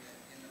thinking that,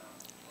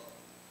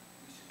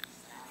 we should be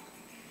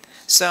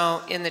silent.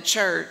 So in the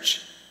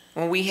church,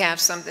 when we have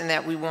something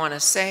that we want to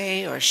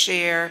say or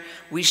share,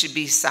 we should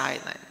be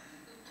silent.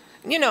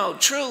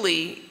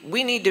 Truly,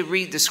 we need to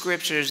read the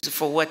scriptures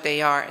for what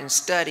they are and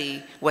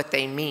study what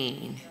they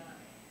mean.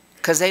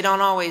 Because they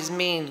don't always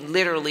mean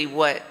literally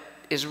what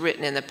is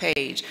written in the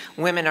page.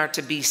 Women are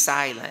to be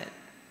silent.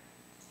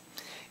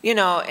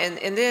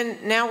 And then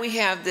now we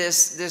have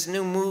this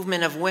new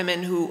movement of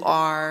women who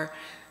are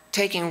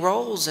taking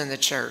roles in the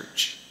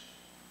church,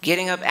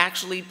 getting up,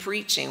 actually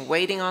preaching,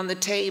 waiting on the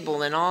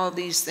table, and all of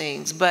these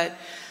things. But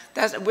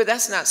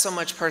that's not so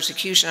much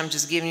persecution. I'm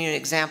just giving you an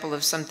example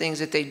of some things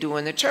that they do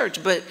in the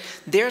church. But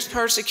there's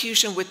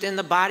persecution within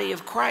the body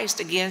of Christ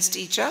against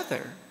each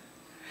other.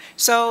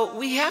 So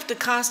we have to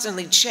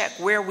constantly check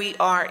where we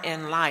are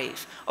in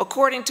life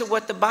according to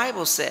what the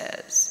Bible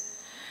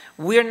says.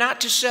 We're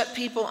not to shut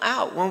people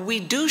out when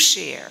we do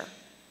share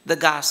the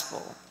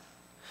gospel.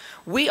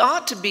 We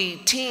ought to be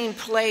team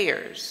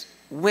players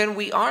when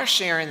we are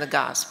sharing the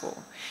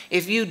gospel.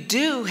 If you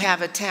do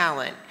have a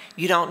talent,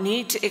 you don't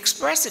need to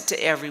express it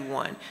to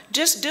everyone.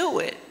 Just do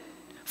it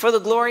for the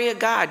glory of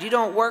God. You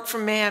don't work for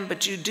man,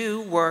 but you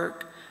do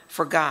work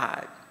for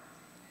God.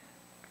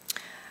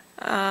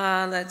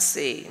 Let's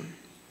see.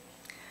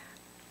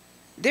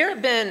 There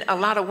have been a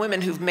lot of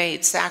women who've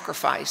made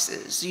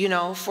sacrifices,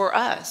 for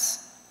us.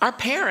 Our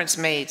parents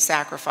made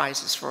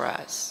sacrifices for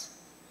us.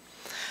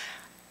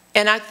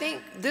 And I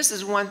think this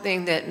is one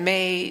thing that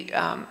may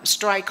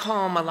strike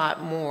home a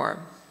lot more.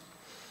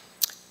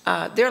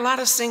 There are a lot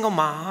of single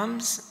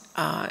moms,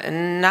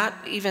 and not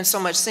even so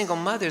much single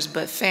mothers,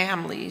 but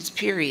families,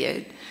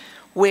 period,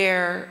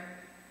 where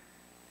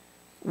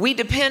we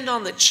depend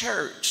on the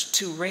church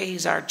to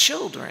raise our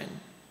children.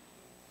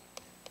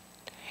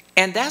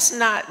 And that's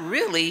not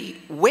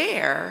really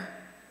where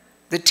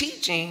the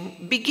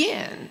teaching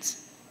begins.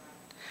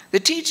 The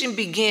teaching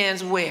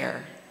begins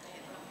where?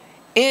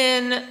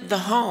 in the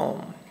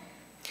home.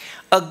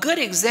 A good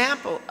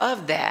example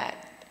of that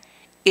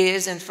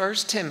is in 1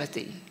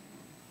 Timothy.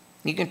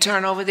 You can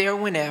turn over there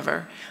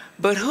whenever.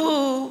 But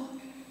who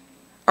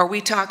are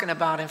we talking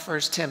about in 1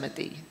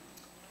 Timothy?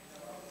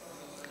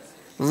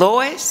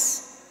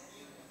 Lois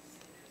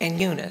and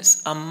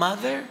Eunice, a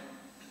mother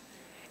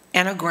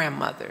and a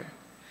grandmother,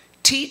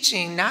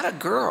 teaching not a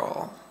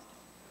girl,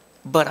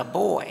 but a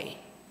boy.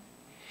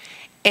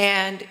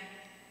 And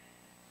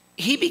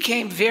he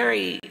became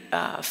very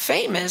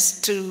famous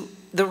to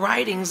the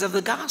writings of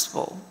the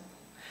gospel.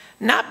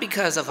 Not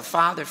because of a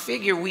father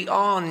figure. We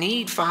all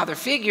need father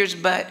figures,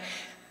 but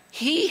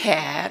he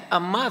had a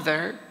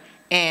mother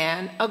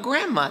and a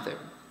grandmother.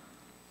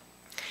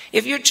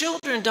 If your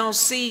children don't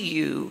see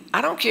you,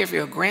 I don't care if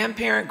you're a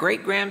grandparent,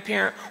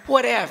 great-grandparent,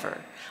 whatever.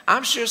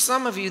 I'm sure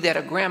some of you that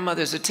are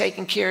grandmothers are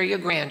taking care of your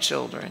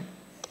grandchildren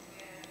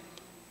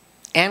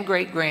and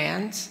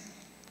great-grands.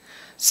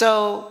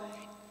 So,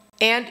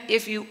 and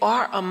if you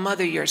are a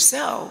mother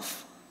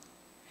yourself,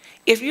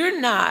 if you're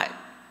not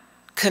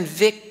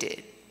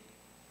convicted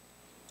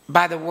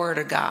by the Word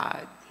of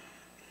God,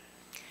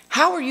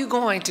 how are you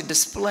going to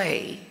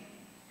display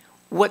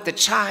what the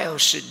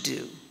child should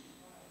do?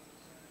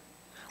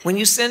 When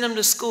you send them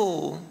to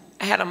school,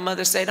 I had a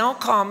mother say, don't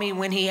call me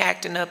when he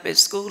acting up at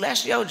school.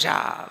 That's your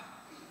job.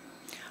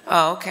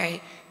 Oh,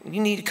 okay. You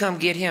need to come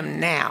get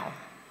him now.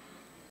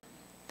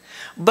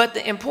 But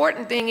the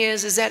important thing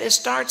is that it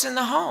starts in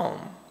the home.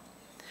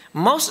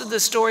 Most of the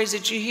stories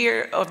that you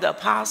hear of the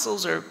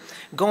apostles or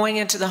going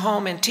into the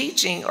home and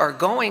teaching or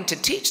going to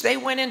teach, they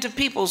went into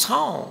people's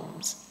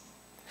homes.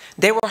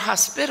 They were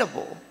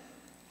hospitable.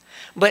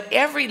 But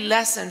every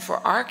lesson for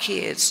our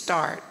kids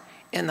start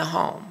in the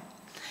home.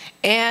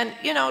 And,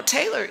 you know,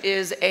 Taylor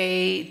is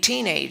a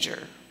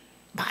teenager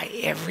by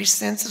every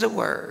sense of the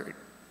word.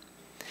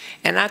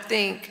 And I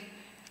think,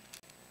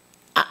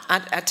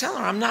 I tell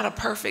her I'm not a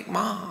perfect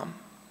mom.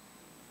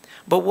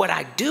 But what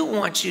I do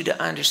want you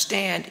to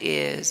understand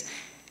is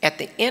at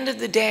the end of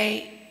the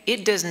day,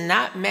 it does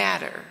not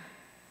matter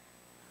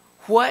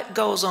what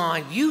goes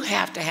on. You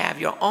have to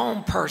have your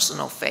own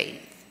personal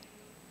faith.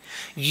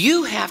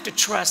 You have to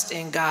trust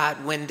in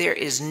God when there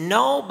is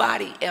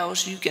nobody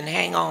else you can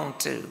hang on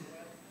to.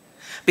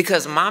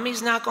 Because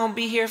mommy's not going to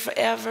be here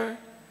forever.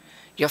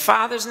 Your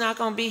father's not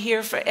going to be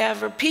here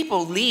forever.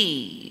 People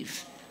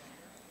leave.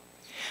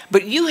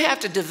 But you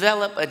have to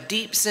develop a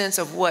deep sense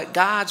of what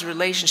God's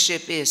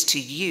relationship is to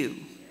you.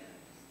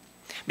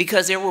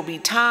 Because there will be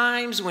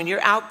times when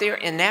you're out there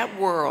in that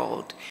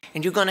world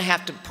and you're going to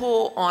have to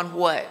pull on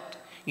what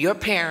your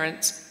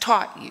parents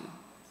taught you.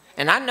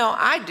 And I know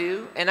I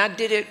do, and I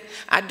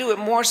do it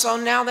more so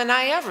now than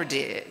I ever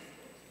did.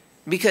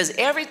 Because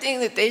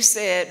everything that they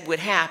said would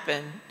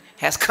happen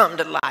has come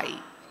to light.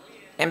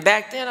 And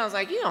back then I was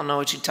like, you don't know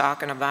what you're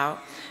talking about.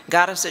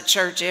 Got us at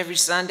church every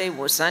Sunday,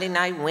 Sunday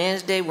night,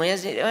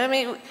 Wednesday. I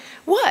mean,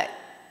 what?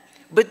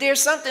 But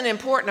there's something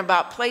important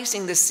about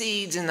placing the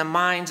seeds in the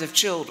minds of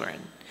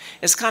children.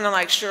 It's kind of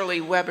like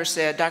Shirley Weber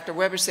said, Dr.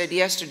 Weber said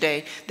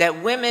yesterday,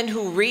 that women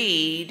who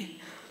read,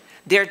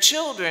 their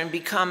children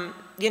become,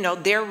 you know,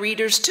 they're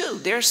readers too.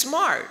 They're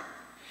smart.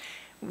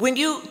 When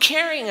you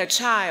carrying a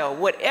child,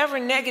 whatever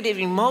negative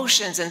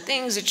emotions and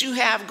things that you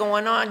have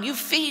going on, you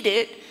feed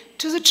it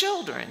to the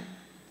children.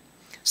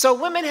 So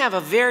women have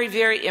a very,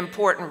 very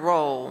important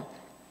role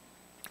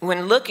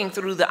when looking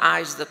through the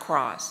eyes of the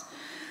cross.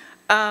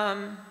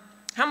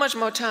 How much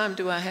more time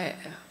do I have?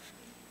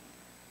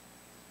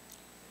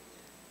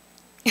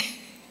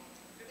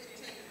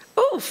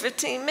 Ooh,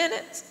 15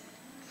 minutes.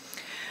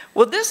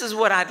 Well, this is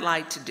what I'd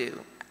like to do.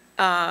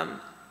 I'd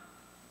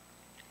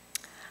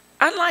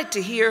like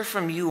to hear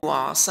from you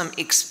all some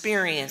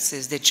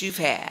experiences that you've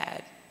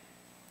had.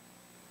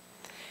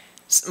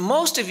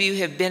 Most of you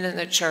have been in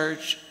the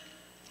church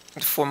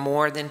for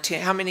more than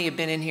 10. How many have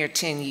been in here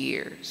 10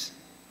 years?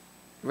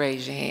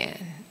 Raise your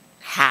hand.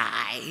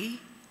 Hi.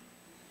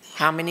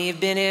 How many have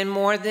been in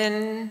more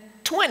than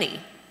 20?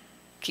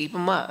 Keep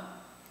them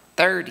up.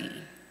 30,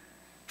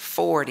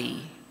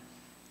 40.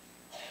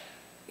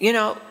 You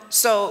know,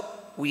 so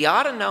we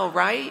ought to know,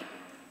 right?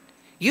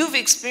 You've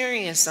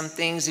experienced some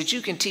things that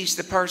you can teach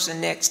the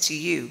person next to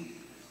you.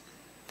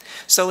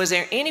 So is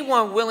there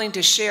anyone willing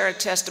to share a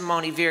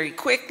testimony very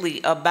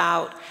quickly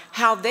about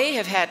how they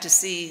have had to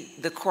see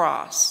the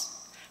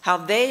cross, how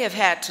they have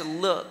had to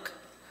look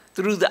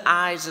through the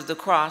eyes of the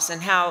cross,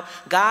 and how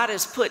God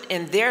has put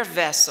in their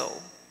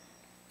vessel,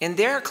 in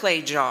their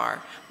clay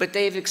jar, but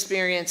they've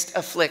experienced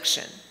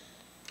affliction?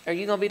 Are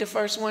you going to be the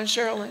first one,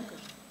 Shirley?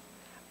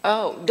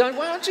 Oh, why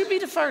don't you be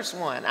the first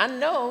one? I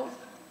know.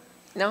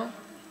 No?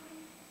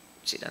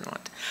 She doesn't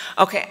want to.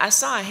 Okay, I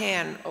saw a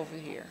hand over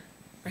here,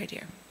 right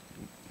here.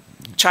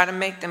 Try to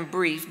make them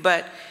brief,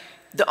 but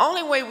the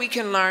only way we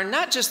can learn,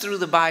 not just through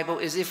the Bible,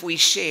 is if we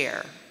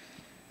share.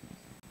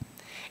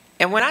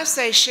 And when I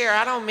say share,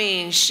 I don't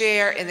mean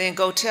share and then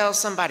go tell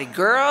somebody,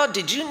 girl,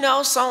 did you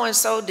know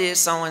so-and-so did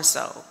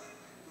so-and-so?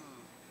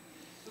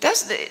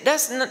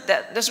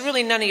 That's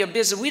really none of your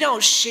business. We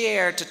don't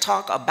share to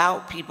talk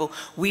about people.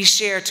 We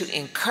share to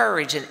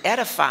encourage and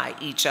edify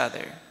each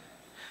other.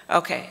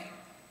 Okay.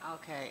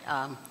 Okay,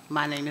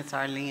 my name is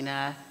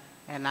Arlena,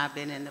 and I've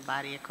been in the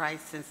body of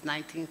Christ since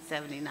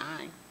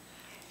 1979.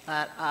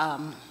 But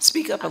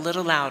Speak up a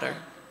little louder.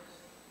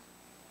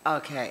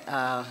 okay,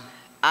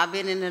 I've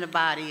been in the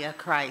body of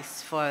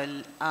Christ for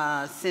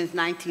since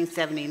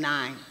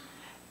 1979.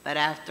 But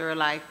after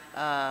like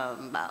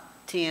about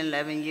 10,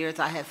 11 years,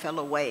 I had fell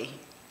away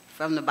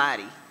from the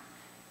body,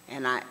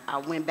 and I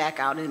went back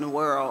out in the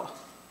world,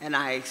 and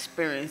I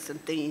experienced some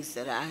things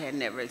that I had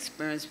never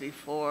experienced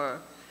before.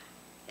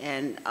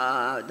 And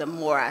the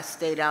more I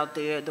stayed out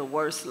there, the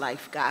worse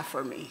life got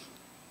for me.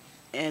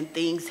 And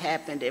things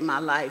happened in my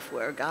life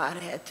where God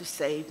had to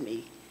save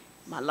me.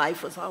 My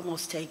life was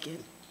almost taken,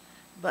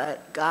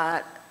 but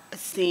God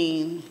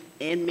seen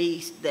in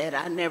me that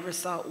I never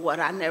saw, what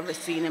I never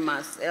seen in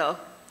myself.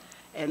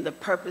 And the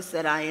purpose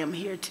that I am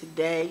here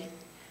today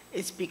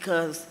is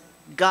because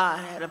God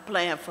had a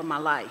plan for my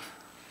life,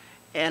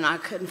 and I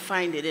couldn't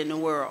find it in the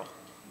world.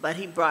 But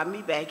he brought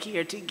me back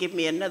here to give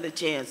me another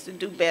chance to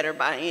do better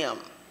by him.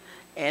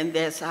 And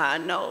that's how I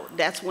know.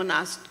 That's when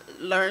I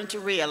learned to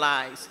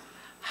realize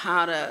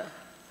how to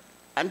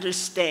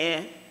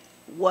understand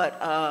what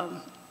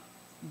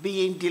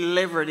being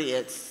delivered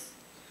is.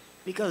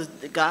 Because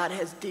God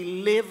has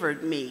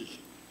delivered me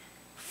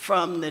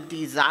from the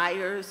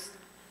desires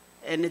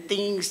and the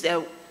things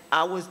that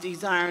I was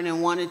desiring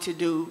and wanted to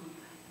do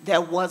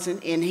that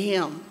wasn't in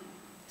him.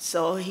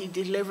 So he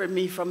delivered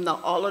me from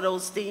all of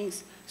those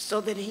things so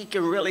that he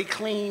can really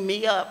clean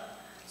me up,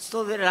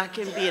 so that I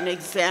can be an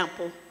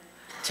example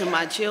to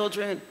my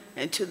children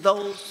and to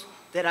those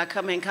that I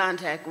come in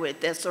contact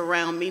with that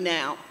surround me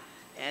now.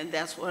 And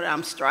that's what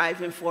I'm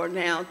striving for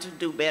now, to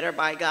do better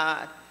by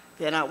God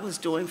than I was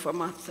doing for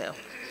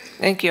myself.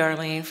 Thank you,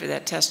 Arlene, for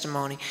that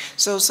testimony.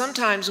 So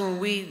sometimes when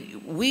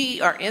we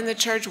are in the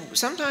church,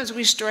 sometimes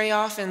we stray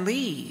off and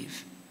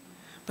leave.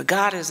 But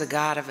God is a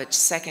God of a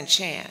second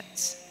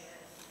chance.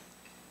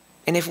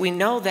 And if we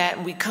know that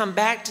and we come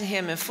back to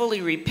him and fully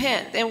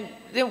repent, then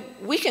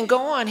we can go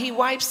on. He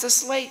wipes the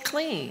slate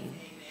clean.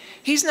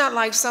 He's not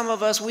like some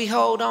of us, we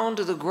hold on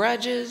to the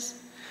grudges.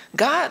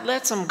 God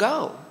lets them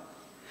go.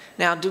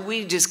 Now, do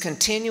we just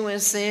continue in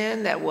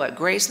sin that what,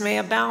 grace may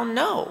abound?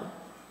 No.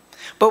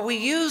 But we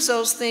use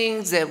those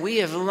things that we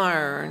have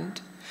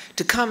learned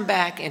to come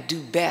back and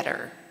do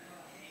better.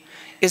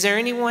 Is there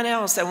anyone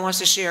else that wants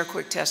to share a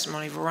quick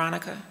testimony?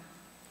 Veronica?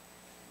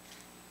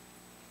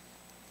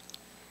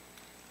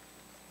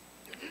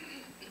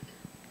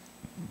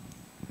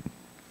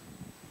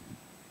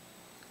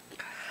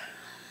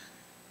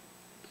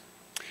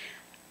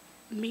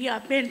 Me,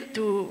 I've been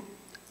through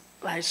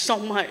like so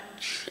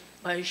much,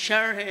 but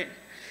Sharon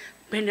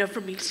been there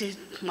for me since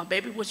my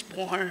baby was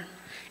born,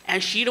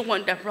 and she the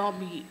one that brought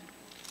me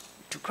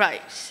to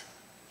Christ,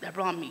 that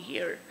brought me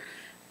here.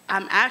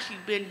 I'm actually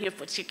been here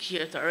for 6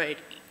 years already.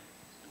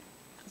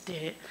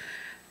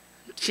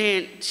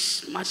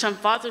 Since my son's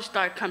father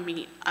started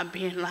coming, I've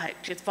been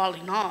like just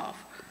falling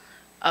off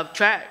of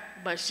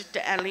track, but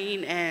Sister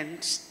Aline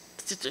and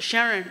Sister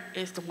Sharon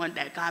is the one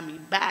that got me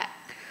back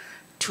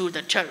to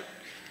the church.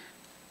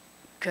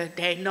 Because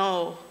they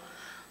know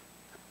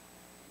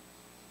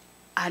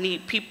I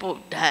need people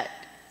that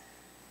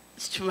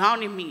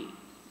surrounding me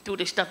through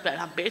the stuff that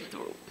I've been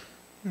through.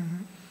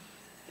 Mm-hmm.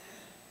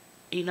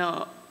 You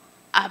know,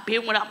 I've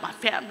been without my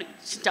family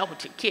since I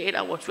was a kid.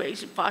 I was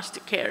raised in foster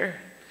care.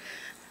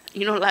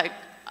 You know, like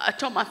I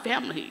told my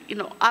family, you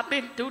know, I've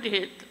been through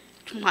this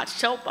to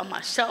myself by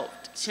myself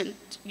since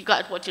you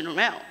guys wasn't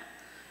around.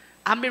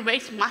 I've been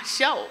raising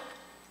myself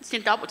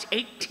since I was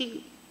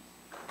 18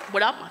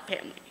 without my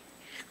family.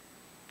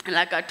 And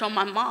like I told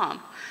my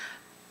mom,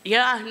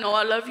 yeah, I know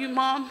I love you,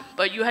 Mom,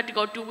 but you had to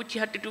go do what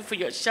you had to do for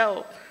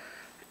yourself.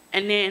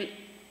 And then,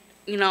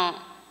 you know,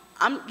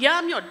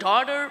 I'm your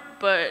daughter,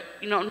 but,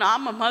 you know, now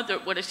I'm a mother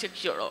with a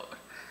 6-year-old.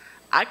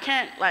 I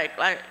can't, like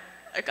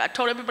I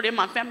told everybody in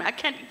my family, I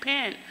can't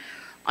depend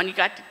on you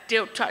guys to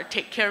still try to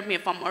take care of me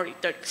if I'm already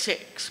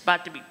 36,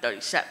 about to be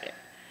 37.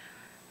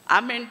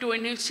 I've been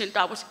doing this since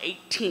I was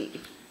 18.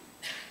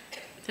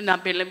 And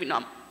I've been living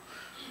on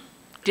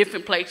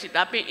different places.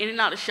 I've been in and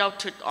out of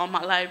shelter all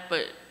my life,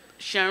 but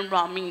Sharon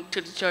brought me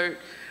to the church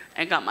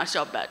and got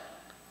myself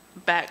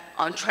back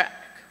on track.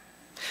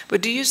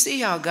 But do you see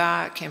how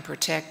God can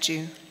protect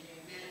you?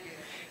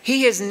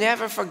 He has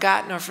never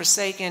forgotten or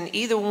forsaken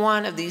either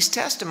one of these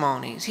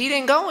testimonies. He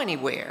didn't go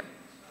anywhere.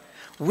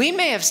 We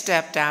may have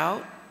stepped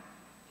out,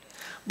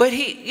 but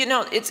you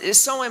know, it's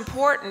so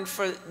important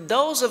for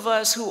those of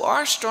us who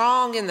are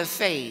strong in the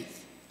faith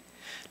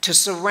to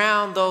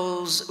surround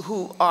those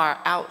who are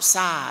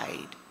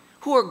outside,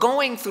 who are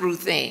going through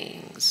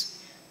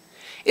things.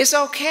 It's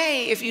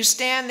okay if you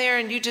stand there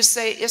and you just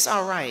say, it's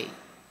all right.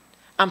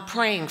 I'm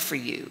praying for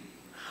you.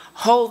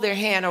 Hold their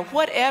hand or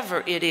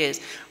whatever it is.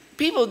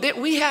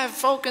 We have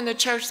folk in the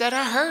church that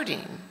are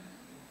hurting.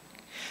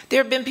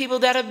 There have been people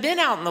that have been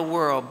out in the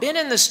world, been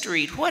in the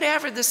street,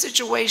 whatever the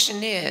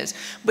situation is,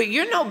 but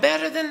you're no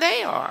better than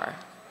they are.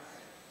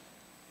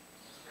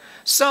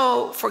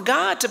 So for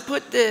God to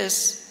put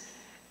this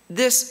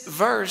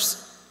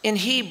verse in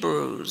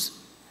Hebrews,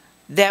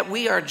 that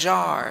we are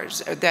jars,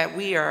 that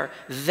we are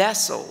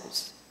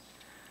vessels,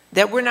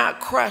 that we're not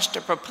crushed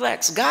or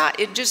perplexed. God,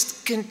 it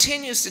just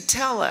continues to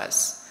tell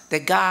us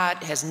that God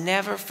has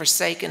never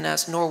forsaken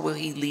us, nor will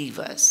he leave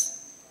us.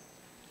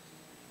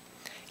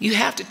 You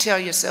have to tell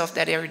yourself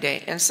that every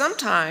day. And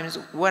sometimes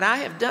what I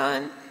have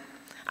done,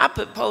 I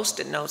put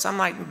Post-it notes. I'm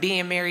like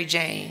being Mary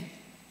Jane.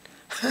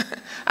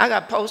 I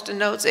got Post-it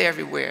notes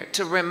everywhere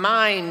to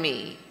remind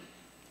me.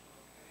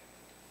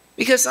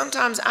 Because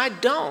sometimes I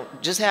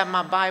don't just have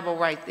my Bible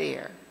right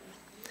there.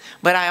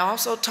 But I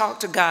also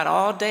talk to God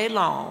all day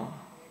long.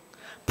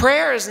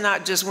 Prayer is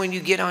not just when you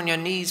get on your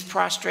knees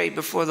prostrate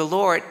before the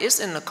Lord. It's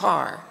in the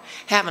car,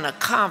 having a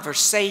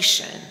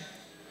conversation.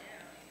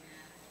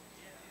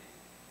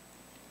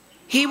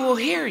 He will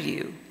hear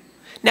you.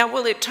 Now,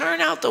 will it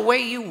turn out the way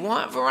you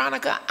want,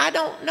 Veronica? I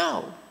don't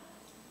know.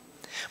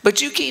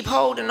 But you keep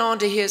holding on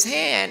to his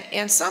hand,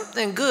 and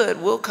something good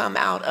will come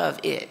out of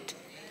it.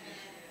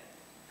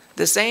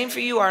 The same for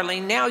you,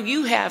 Arlene. Now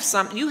you have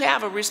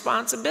a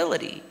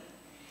responsibility.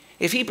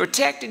 If he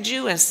protected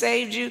you and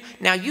saved you,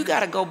 now you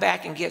got to go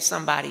back and get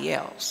somebody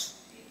else.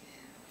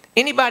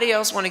 Anybody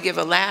else want to give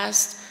a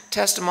last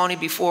testimony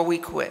before we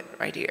quit?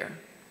 Right here.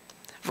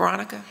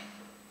 Veronica?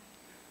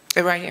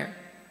 Right here.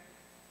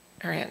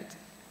 Her hand.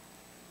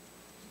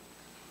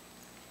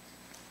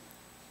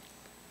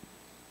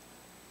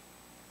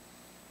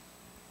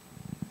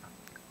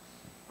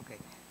 Okay.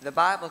 The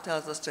Bible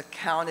tells us to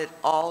count it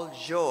all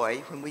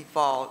joy when we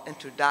fall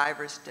into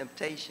diverse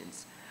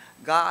temptations.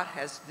 God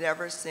has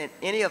never sent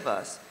any of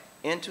us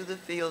into the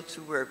field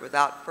to work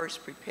without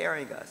first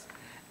preparing us.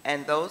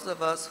 And those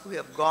of us who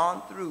have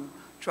gone through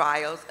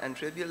trials and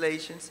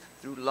tribulations,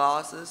 through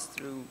losses,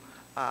 through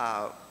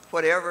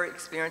whatever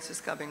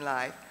experiences come in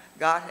life,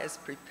 God has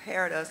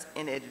prepared us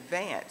in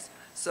advance.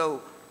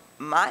 So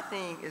my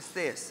thing is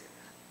this,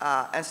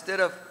 instead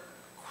of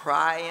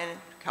crying,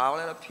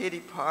 calling a pity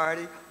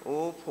party,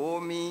 oh, poor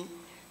me,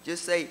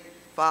 just say,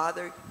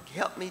 Father,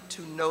 help me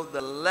to know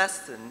the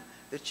lesson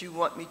that you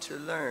want me to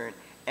learn,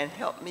 and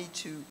help me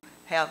to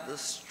have the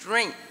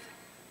strength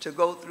to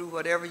go through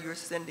whatever you're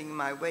sending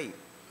my way.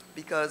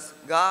 Because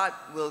God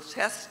will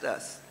test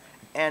us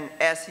and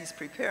as he's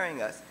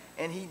preparing us.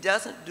 And he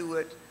doesn't do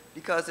it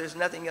because there's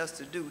nothing else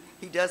to do.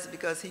 He does it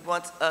because he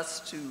wants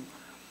us to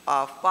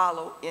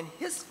follow in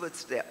his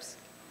footsteps.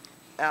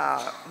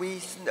 We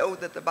know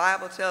that the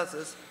Bible tells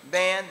us,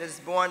 man that is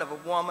born of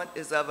a woman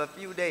is of a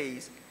few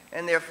days,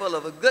 and they're full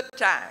of a good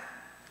time.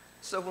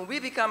 So when we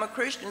become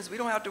Christians, we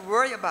don't have to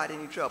worry about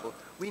any trouble.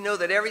 We know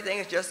that everything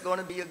is just going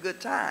to be a good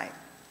time.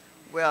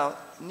 Well,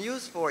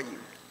 news for you.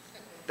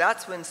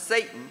 That's when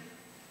Satan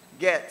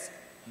gets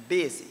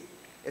busy.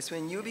 It's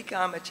when you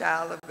become a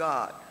child of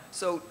God.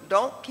 So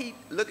don't keep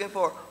looking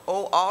for,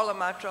 oh, all of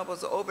my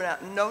troubles are over now.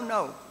 No,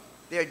 no.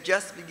 They're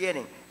just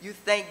beginning. You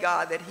thank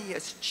God that he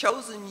has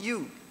chosen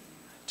you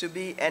to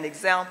be an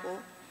example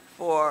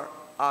for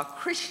a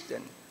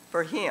Christian,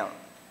 for him.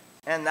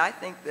 And I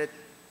think that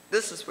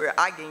this is where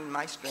I gain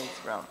my strength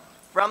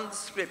from the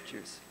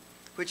scriptures,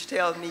 which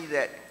tells me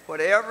that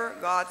whatever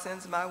God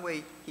sends my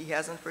way, he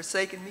hasn't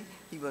forsaken me.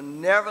 He will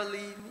never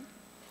leave me.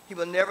 He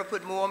will never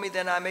put more on me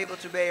than I'm able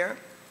to bear.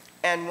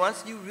 And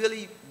once you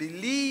really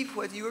believe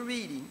what you are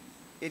reading,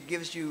 it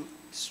gives you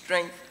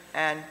strength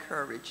and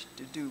courage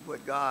to do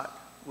what God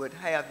would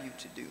have you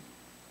to do.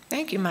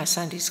 Thank you, my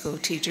Sunday school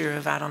teacher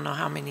of I don't know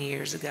how many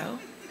years ago.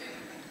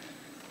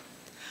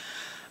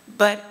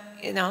 But,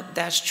 you know,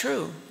 that's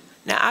true.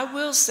 Now, I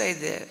will say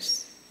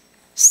this.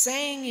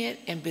 Saying it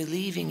and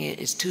believing it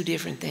is two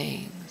different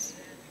things.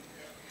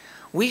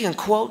 We can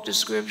quote the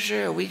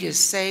scripture, or we can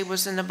say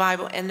what's in the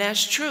Bible, and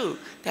that's true.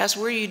 That's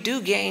where you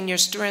do gain your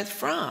strength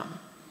from.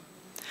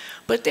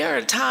 But there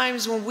are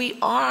times when we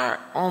are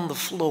on the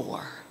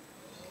floor.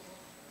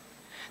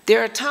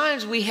 There are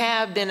times we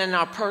have been in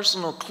our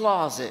personal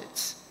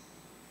closets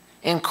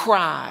and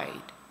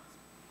cried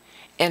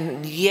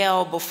and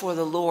yelled before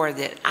the Lord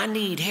that I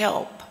need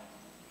help.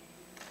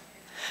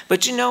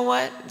 But you know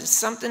what? There's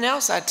something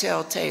else I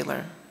tell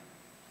Taylor.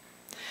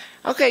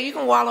 Okay, you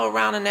can wallow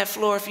around on that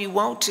floor if you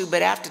want to,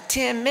 but after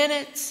 10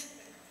 minutes,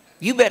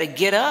 you better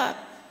get up.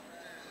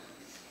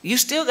 You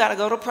still got to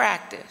go to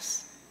practice.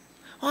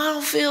 Well, I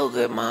don't feel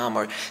good, Mom,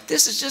 or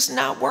this is just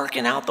not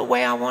working out the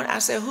way I want. I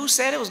said, who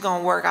said it was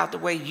going to work out the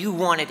way you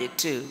wanted it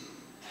to?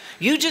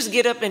 You just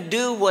get up and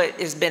do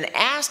what has been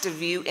asked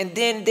of you, and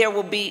then there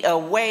will be a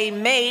way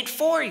made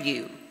for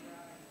you.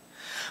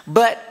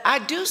 But I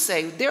do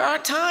say there are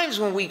times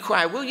when we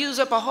cry. We'll use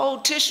up a whole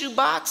tissue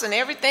box and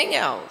everything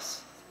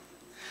else.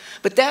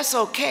 But that's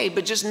okay.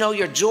 But just know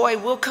your joy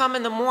will come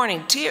in the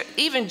morning.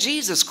 Even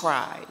Jesus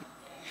cried.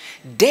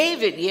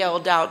 David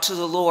yelled out to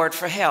the Lord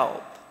for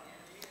help.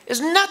 There's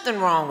nothing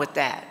wrong with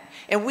that.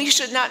 And we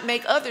should not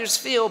make others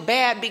feel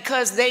bad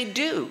because they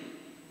do.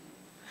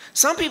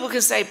 Some people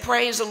can say,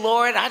 praise the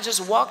Lord, I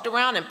just walked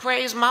around and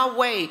praised my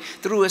way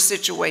through a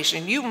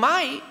situation. You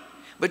might,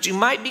 but you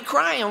might be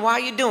crying while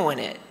you're doing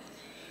it.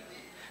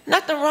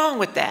 Nothing wrong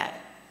with that.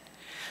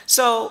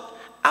 So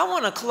I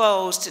want to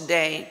close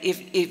today.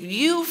 If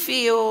you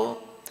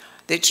feel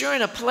that you're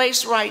in a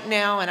place right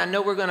now, and I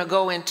know we're going to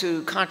go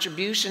into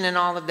contribution and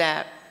all of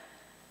that,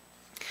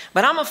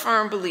 but I'm a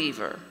firm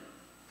believer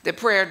that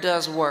prayer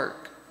does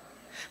work.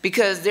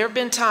 Because there have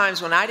been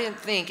times when I didn't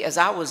think, as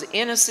I was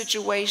in a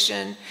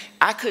situation,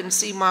 I couldn't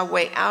see my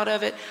way out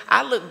of it.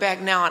 I look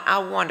back now and I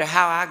wonder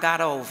how I got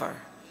over.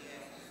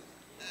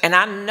 And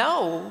I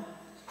know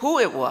who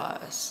it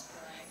was.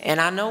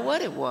 And I know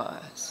what it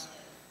was.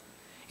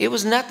 It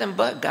was nothing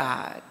but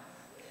God.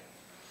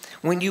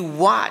 When you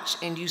watch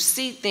and you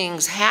see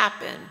things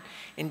happen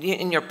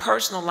in your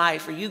personal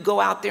life, or you go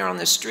out there on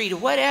the street, or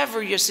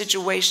whatever your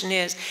situation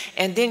is,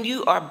 and then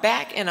you are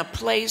back in a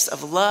place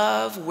of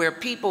love where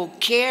people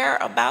care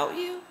about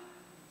you,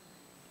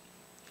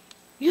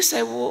 you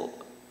say, well,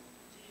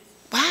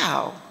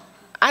 wow,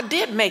 I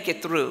did make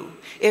it through.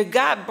 If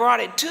God brought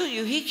it to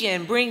you, he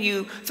can bring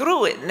you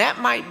through it. And that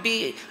might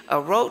be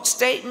a rote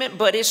statement,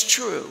 but it's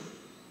true.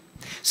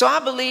 So I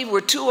believe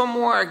where two or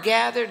more are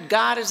gathered,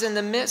 God is in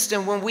the midst,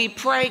 and when we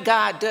pray,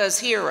 God does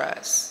hear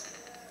us.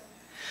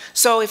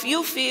 So if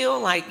you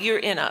feel like you're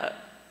in a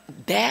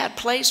bad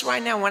place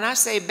right now, when I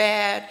say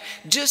bad,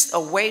 just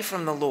away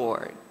from the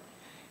Lord,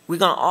 we're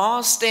going to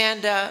all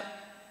stand up,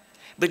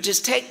 but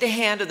just take the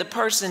hand of the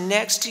person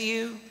next to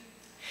you,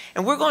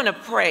 and we're going to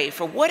pray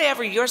for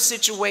whatever your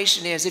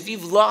situation is. If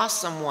you've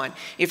lost someone,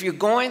 if you're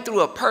going through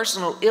a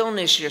personal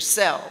illness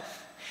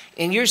yourself,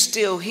 and you're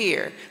still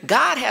here,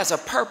 God has a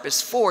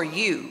purpose for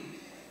you.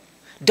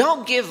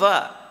 Don't give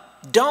up.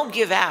 Don't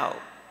give out.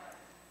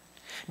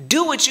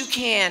 Do what you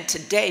can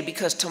today,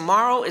 because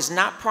tomorrow is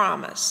not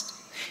promised.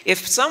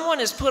 If someone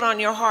has put on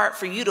your heart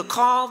for you to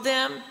call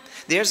them,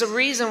 there's a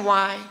reason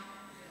why.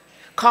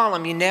 Call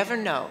them. You never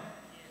know.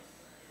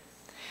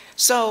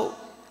 So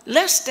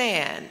let's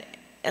stand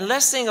and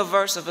let's sing a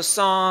verse of a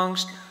song.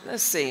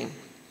 Let's see.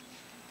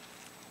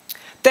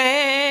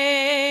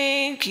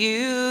 Thank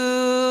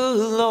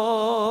you,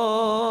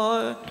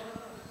 Lord.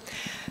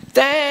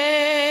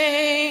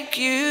 Thank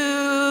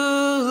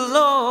you,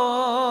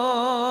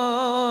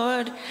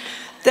 Lord.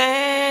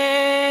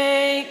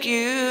 Thank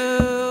you,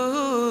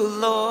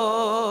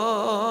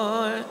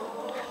 Lord.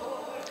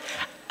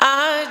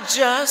 I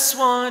just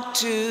want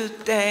to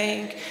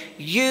thank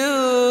you,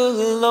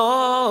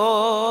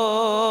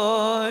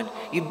 Lord.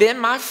 You've been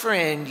my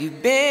friend.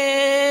 You've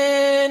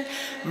been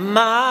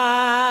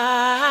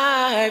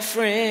my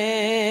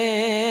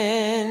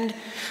friend.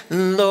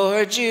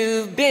 Lord,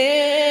 you've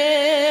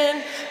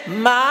been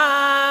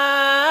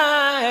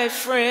my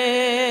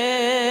friend.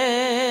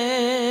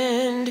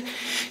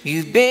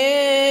 You've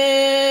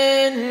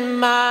been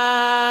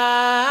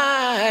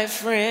my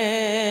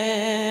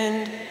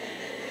friend.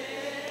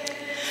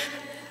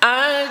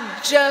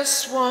 I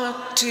just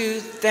want to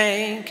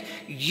thank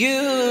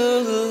you,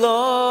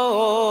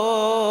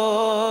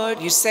 Lord.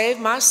 You saved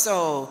my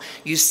soul.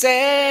 You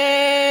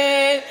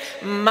saved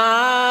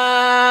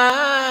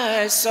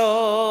my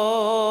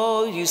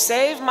soul. You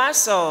saved my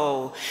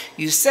soul.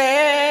 You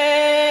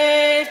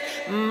saved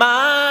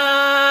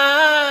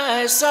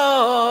my soul.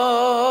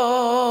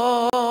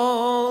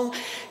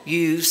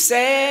 You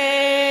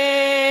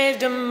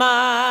saved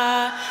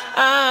my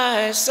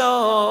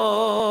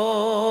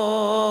soul.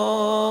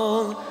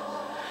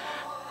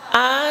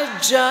 I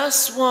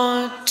just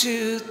want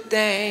to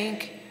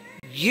thank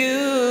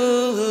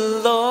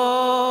you,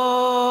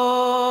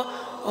 Lord.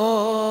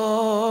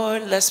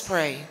 Let's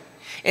pray.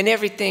 In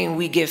everything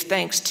we give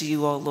thanks to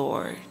you, O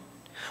Lord.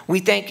 We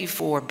thank you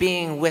for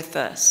being with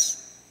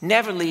us,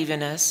 never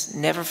leaving us,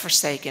 never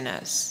forsaking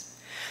us.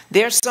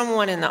 There's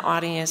someone in the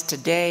audience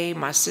today,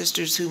 my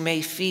sisters, who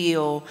may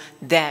feel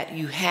that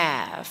you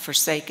have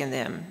forsaken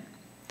them.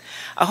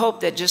 I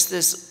hope that just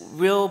this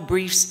real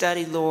brief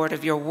study, Lord,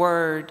 of your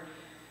word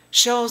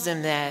shows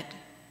them that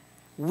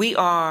we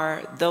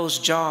are those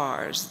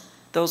jars,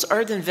 those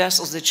earthen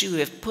vessels that you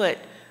have put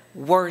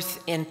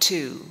worth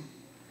into,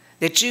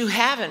 that you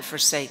haven't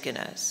forsaken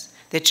us,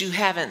 that you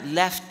haven't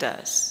left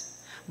us.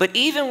 But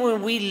even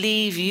when we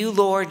leave you,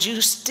 Lord,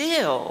 you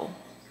still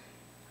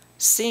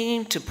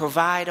seem to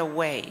provide a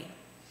way.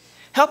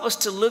 Help us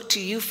to look to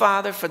you,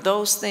 Father, for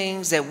those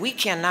things that we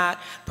cannot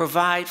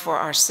provide for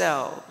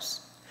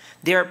ourselves.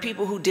 There are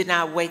people who did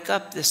not wake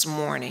up this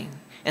morning,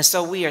 and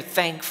so we are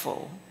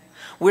thankful.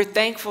 We're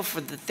thankful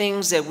for the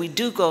things that we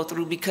do go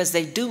through, because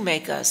they do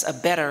make us a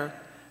better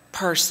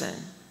person,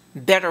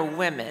 better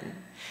women.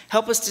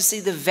 Help us to see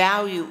the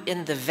value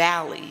in the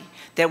valley,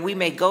 that we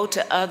may go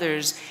to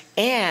others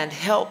and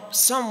help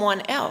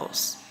someone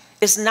else.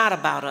 It's not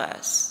about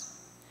us.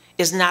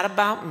 It's not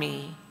about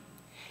me.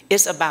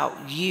 It's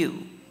about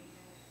you.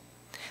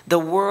 The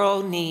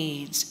world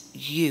needs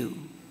you.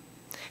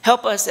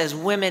 Help us as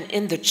women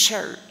in the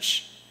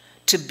church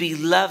to be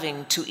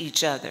loving to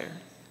each other,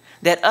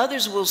 that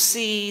others will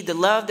see the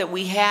love that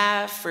we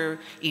have for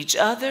each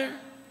other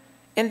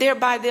and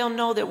thereby they'll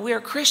know that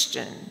we're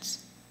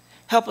Christians.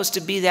 Help us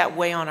to be that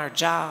way on our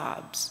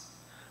jobs,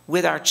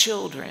 with our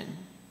children.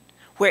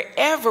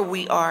 Wherever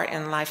we are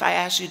in life, I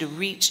ask you to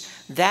reach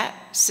that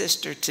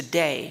sister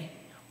today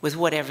with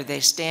whatever they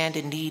stand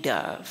in need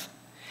of.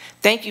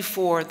 Thank you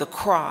for the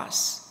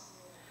cross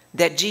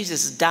that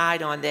Jesus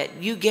died on,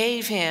 that you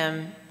gave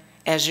him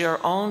as your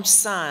own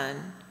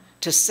son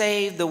to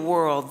save the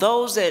world,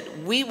 those that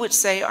we would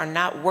say are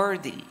not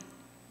worthy,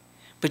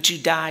 but you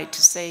died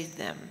to save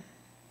them.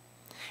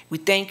 We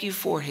thank you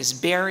for his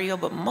burial,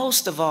 but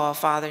most of all,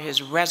 Father,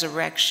 his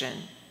resurrection.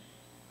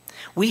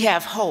 We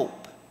have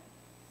hope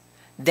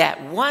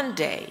that one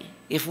day,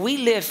 if we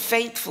live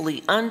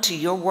faithfully unto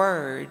your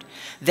word,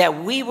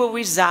 that we will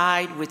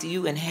reside with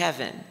you in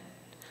heaven.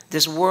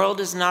 This world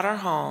is not our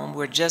home.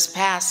 We're just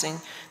passing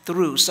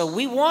through. So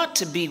we want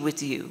to be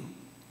with you.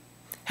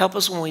 Help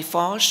us when we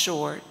fall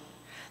short,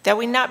 that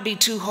we not be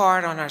too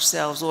hard on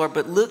ourselves, Lord,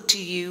 but look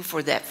to you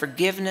for that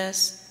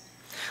forgiveness.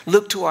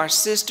 Look to our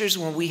sisters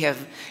when we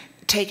have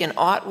taken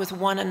aught with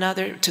one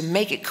another to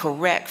make it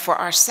correct, for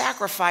our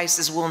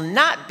sacrifices will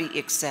not be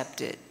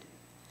accepted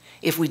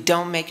if we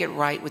don't make it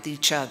right with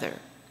each other.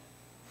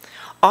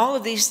 All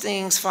of these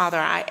things, Father,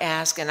 I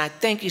ask, and I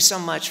thank you so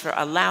much for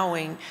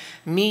allowing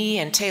me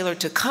and Taylor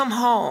to come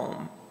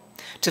home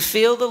to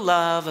feel the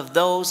love of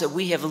those that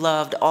we have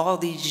loved all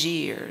these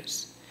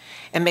years.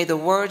 And may the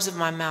words of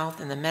my mouth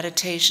and the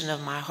meditation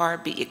of my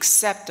heart be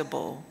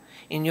acceptable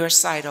in your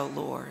sight, O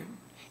Lord.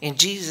 In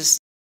Jesus'